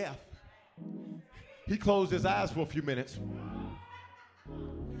him to death. He closed his eyes for a few minutes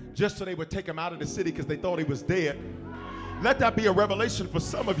just so they would take him out of the city because they thought he was dead. Let that be a revelation for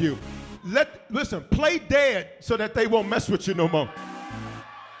some of you. Listen, play dead so that they won't mess with you no more.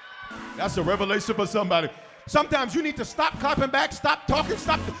 That's a revelation for somebody. Sometimes you need to stop clapping back, stop talking,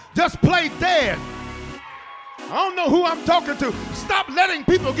 just play dead. I don't know who I'm talking to. Stop letting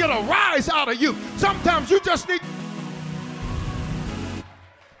people get a rise out of you. Sometimes you just need.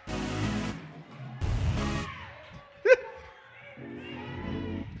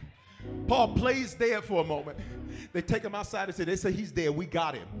 Paul plays dead for a moment. They take him outside and they say he's dead. We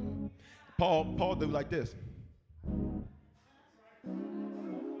got him. Paul do like this.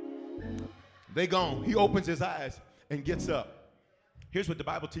 They gone. He opens his eyes and gets up. Here's what the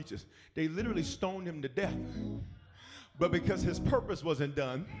Bible teaches. They literally stoned him to death. But because his purpose wasn't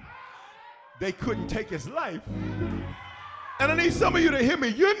done, they couldn't take his life. And I need some of you to hear me.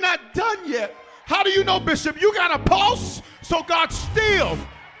 You're not done yet. How do you know, Bishop? You got a pulse, so God still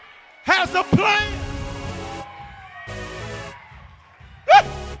has a plan.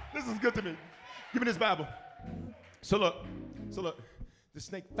 This is good to me. Give me this Bible. So look, the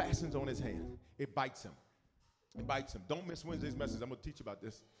snake fastens on his hand. It bites him. It bites him. Don't miss Wednesday's message. I'm going to teach about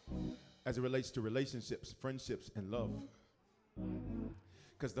this as it relates to relationships, friendships, and love.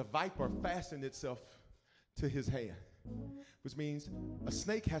 Because the viper fastened itself to his hand, which means a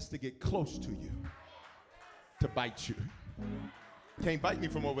snake has to get close to you to bite you. Can't bite me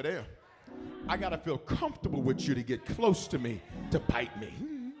from over there. I got to feel comfortable with you to get close to me to bite me.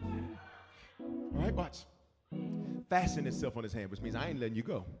 All right, watch. Fasten itself on his hand, which means I ain't letting you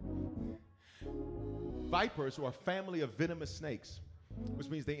go. Vipers are a family of venomous snakes, which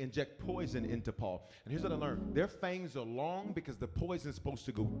means they inject poison into Paul. And here's what I learned. Their fangs are long because the poison is supposed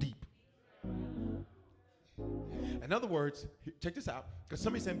to go deep. In other words, check this out. Because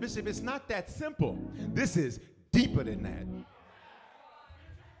somebody's saying, Bishop, it's not that simple. This is deeper than that.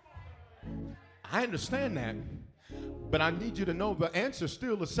 I understand that, but I need you to know the answer's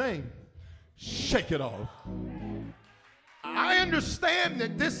still the same. Shake it off. I understand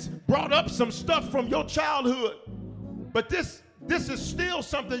that this brought up some stuff from your childhood, but this is still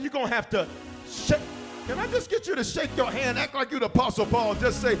something you're going to have to shake. Can I just get you to shake your hand? Act like you're the Apostle Paul.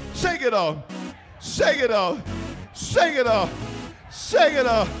 Just say, shake it off. Shake it off. Shake it off. Shake it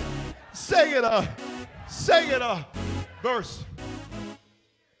off. Shake it off. Shake it off. Verse.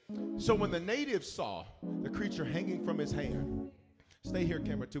 So when the natives saw the creature hanging from his hand, stay here,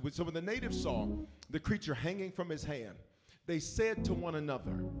 camera 2. So when the natives saw the creature hanging from his hand, they said to one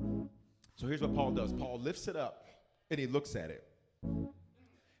another. So here's what Paul does. Paul lifts it up and he looks at it.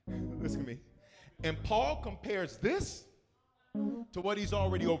 Listen to me. And Paul compares this to what he's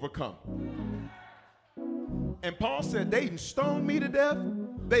already overcome. And Paul said, they didn't stone me to death.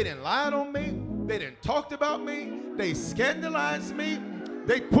 They didn't lie on me. They didn't talk about me. They scandalized me.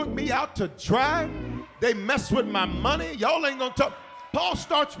 They put me out to dry. They messed with my money. Y'all ain't gonna talk. Paul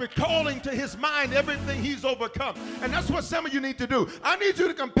starts recalling to his mind everything he's overcome. And that's what some of you need to do. I need you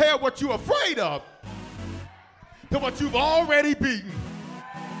to compare what you're afraid of to what you've already beaten.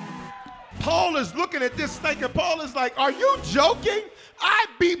 Paul is looking at this thing, and Paul is like, are you joking? I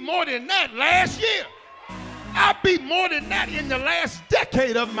beat more than that last year. I beat more than that in the last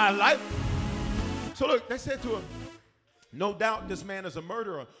decade of my life. So look, they said to him, no doubt this man is a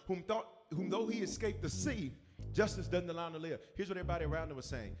murderer whom though he escaped the sea, justice doesn't allow him to live. Here's what everybody around him was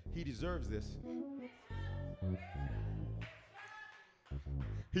saying. He deserves this.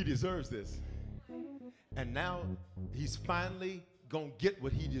 He deserves this. And now he's finally going to get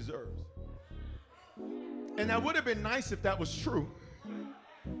what he deserves. And that would have been nice if that was true.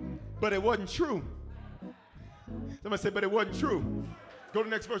 But it wasn't true. Somebody say, but it wasn't true. Go to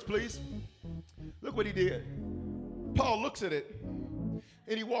the next verse, please. Look what he did. Paul looks at it,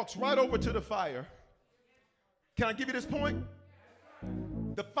 and he walks right over to the fire. Can I give you this point?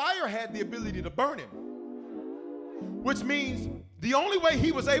 The fire had the ability to burn him, which means the only way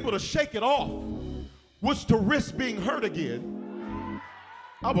he was able to shake it off was to risk being hurt again.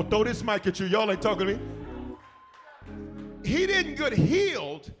 I will throw this mic at you. Y'all ain't talking to me. He didn't get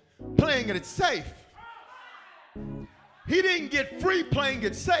healed playing it safe. He didn't get free playing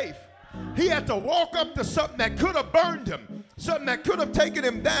it safe. He had to walk up to something that could have burned him, something that could have taken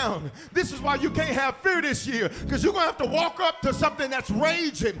him down. This is why you can't have fear this year, because you're going to have to walk up to something that's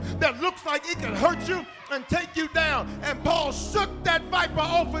raging, that looks like it can hurt you and take you down. And Paul shook that viper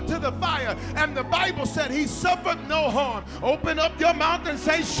off into the fire, and the Bible said he suffered no harm. Open up your mouth and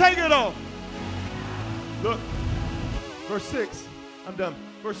say, shake it off. Look, verse 6. I'm done.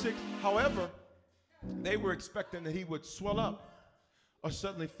 Verse 6. However, they were expecting that he would swell up or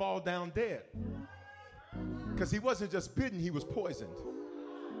suddenly fall down dead. Because he wasn't just bitten, he was poisoned.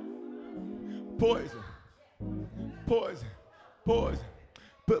 Poison. Poison. Poison.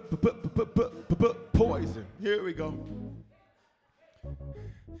 Poison. Here we go.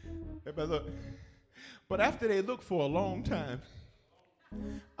 Everybody look. But after they looked for a long time,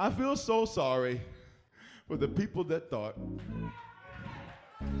 I feel so sorry for the people that thought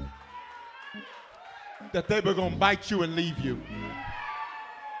that they were going to bite you and leave you.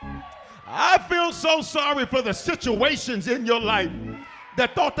 I feel so sorry for the situations in your life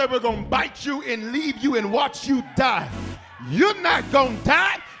that thought they were going to bite you and leave you and watch you die. You're not going to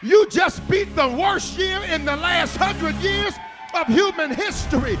die. You just beat the worst year in the last 100 years, of human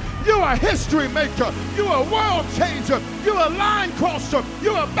history. You're a history maker. You're a world changer. You're a line crosser.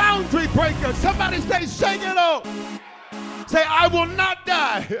 You're a boundary breaker. Somebody say, shake it off. Say, I will not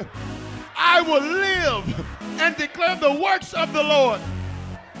die. I will live and declare the works of the Lord.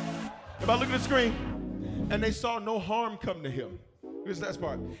 Everybody look at the screen. And they saw no harm come to him. Here's the last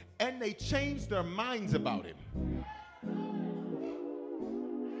part. And they changed their minds about him.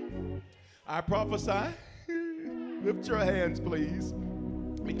 I prophesy. Lift your hands, please.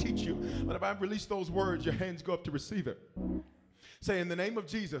 Let me teach you. Whenever I release those words, your hands go up to receive it. Say, in the name of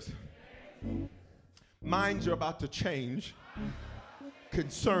Jesus, minds are about to change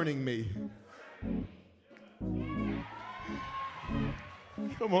concerning me.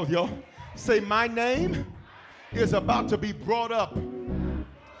 Come on, y'all. Say, my name is about to be brought up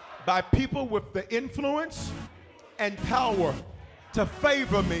by people with the influence and power to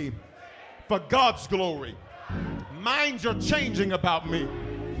favor me for God's glory. Minds are changing about me.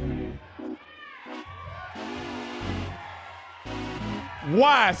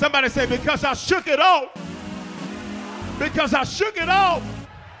 Why? Somebody say, because I shook it off. Because I shook it off.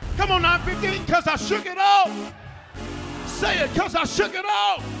 Come on, 9:15, because I shook it off. Say it, because I shook it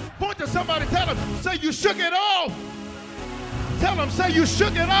off. Point to somebody, tell them, say you shook it off. Tell them, say you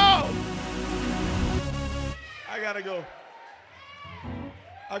shook it off. I gotta go.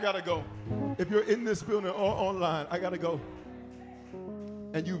 I gotta go. If you're in this building or online, I gotta go.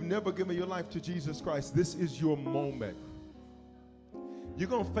 And you've never given your life to Jesus Christ, this is your moment. You're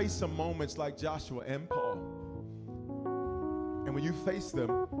gonna face some moments like Joshua and Paul. And when you face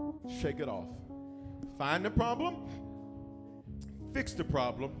them, shake it off. Find the problem, fix the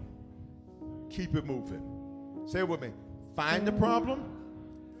problem, keep it moving. Say it with me. Find the problem,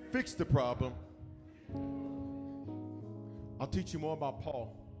 fix the problem. I'll teach you more about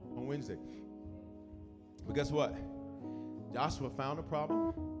Paul on Wednesday. But guess what? Joshua found a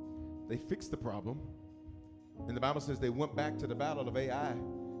problem. They fixed the problem. And the Bible says they went back to the battle of Ai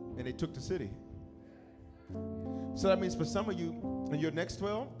and they took the city. So that means for some of you, in your next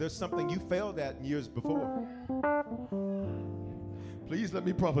 12, there's something you failed at in years before. Please let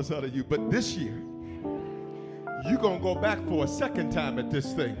me prophesy to you. But this year, you're going to go back for a second time at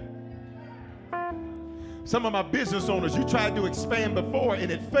this thing. Some of my business owners, you tried to expand before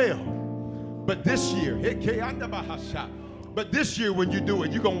and it failed. But this year, when you do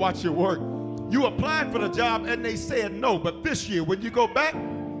it, you're going to watch it work. You applied for the job and they said no. But this year, when you go back,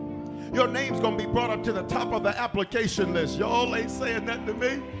 your name's going to be brought up to the top of the application list. Y'all ain't saying that to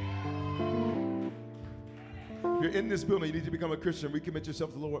me. If you're in this building, you need to become a Christian, recommit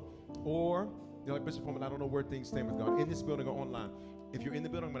yourself to the Lord. Or, like Bishop Foreman, I don't know where things stand with God. In this building or online. If you're in the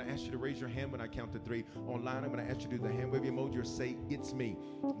building, I'm going to ask you to raise your hand when I count to 3. Online, I'm going to ask you to do the hand wave emoji or say, it's me.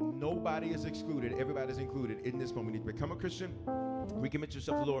 Nobody is excluded. Everybody's included in this moment. You need to become a Christian, recommit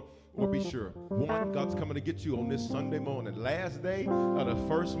yourself to the Lord, or be sure. One, God's coming to get you on this Sunday morning. Last day of the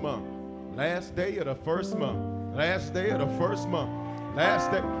first month. Last day of the first month. Last day of the first month.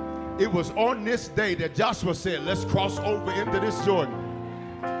 Last day. It was on this day that Joshua said, let's cross over into this Jordan.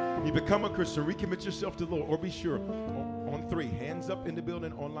 You become a Christian, recommit yourself to the Lord, or be sure. On 3, hands up in the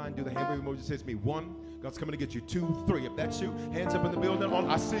building, online, do the hand wave emoji, says me. 1, God's coming to get you. 2, 3, if that's you, hands up in the building,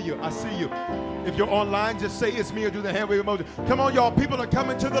 I see you, I see you. If you're online, just say it's me or do the hand wave emoji. Come on, y'all, people are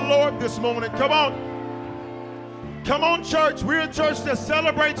coming to the Lord this morning, come on. Come on, church, we're a church that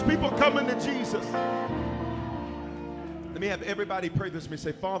celebrates people coming to Jesus. Let me have everybody pray this with me,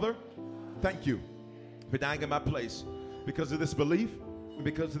 say, Father, thank you for dying in my place because of this belief and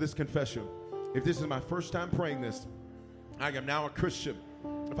because of this confession. If this is my first time praying this, I am now a Christian.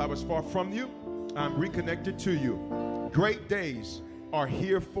 If I was far from you, I'm reconnected to you. Great days are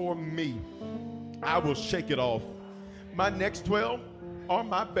here for me. I will shake it off. My next 12 are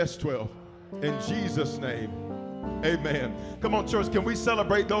my best 12. In Jesus' name, amen. Come on, church, can we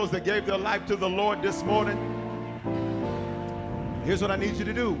celebrate those that gave their life to the Lord this morning? Here's what I need you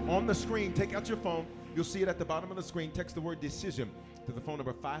to do. On the screen, take out your phone. You'll see it at the bottom of the screen. Text the word decision to the phone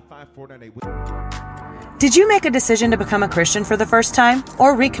number 55498. Did you make a decision to become a Christian for the first time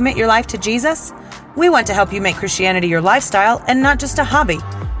or recommit your life to Jesus? We want to help you make Christianity your lifestyle and not just a hobby.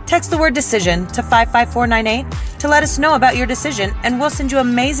 Text the word decision to 55498 to let us know about your decision, and we'll send you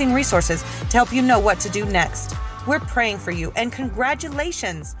amazing resources to help you know what to do next. We're praying for you, and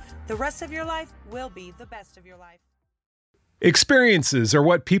congratulations! The rest of your life will be the best of your life. Experiences are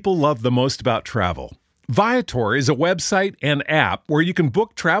what people love the most about travel. Viator is a website and app where you can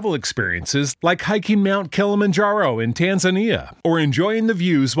book travel experiences like hiking Mount Kilimanjaro in Tanzania or enjoying the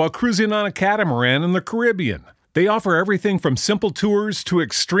views while cruising on a catamaran in the Caribbean. They offer everything from simple tours to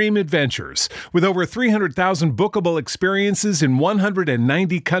extreme adventures. With over 300,000 bookable experiences in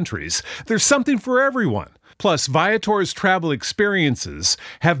 190 countries, there's something for everyone. Plus, Viator's travel experiences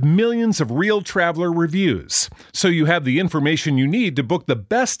have millions of real traveler reviews, so you have the information you need to book the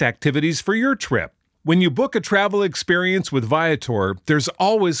best activities for your trip. When you book a travel experience with Viator, there's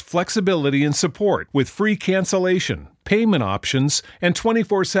always flexibility and support with free cancellation, payment options, and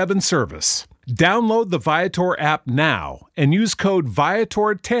 24/7 service. Download the Viator app now and use code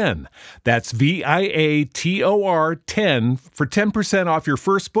Viator10. That's Viator 10 for 10% off your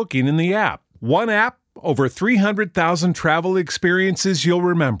first booking in the app. One app, over 300,000 travel experiences you'll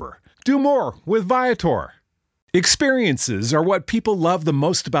remember. Do more with Viator. Experiences are what people love the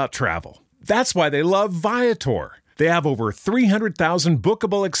most about travel. That's why they love Viator. They have over 300,000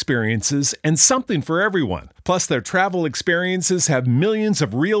 bookable experiences and something for everyone. Plus, their travel experiences have millions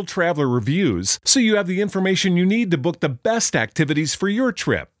of real traveler reviews, so you have the information you need to book the best activities for your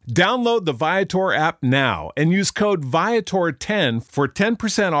trip. Download the Viator app now and use code Viator10 for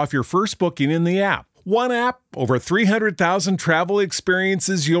 10% off your first booking in the app. One app, over 300,000 travel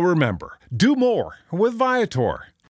experiences you'll remember. Do more with Viator.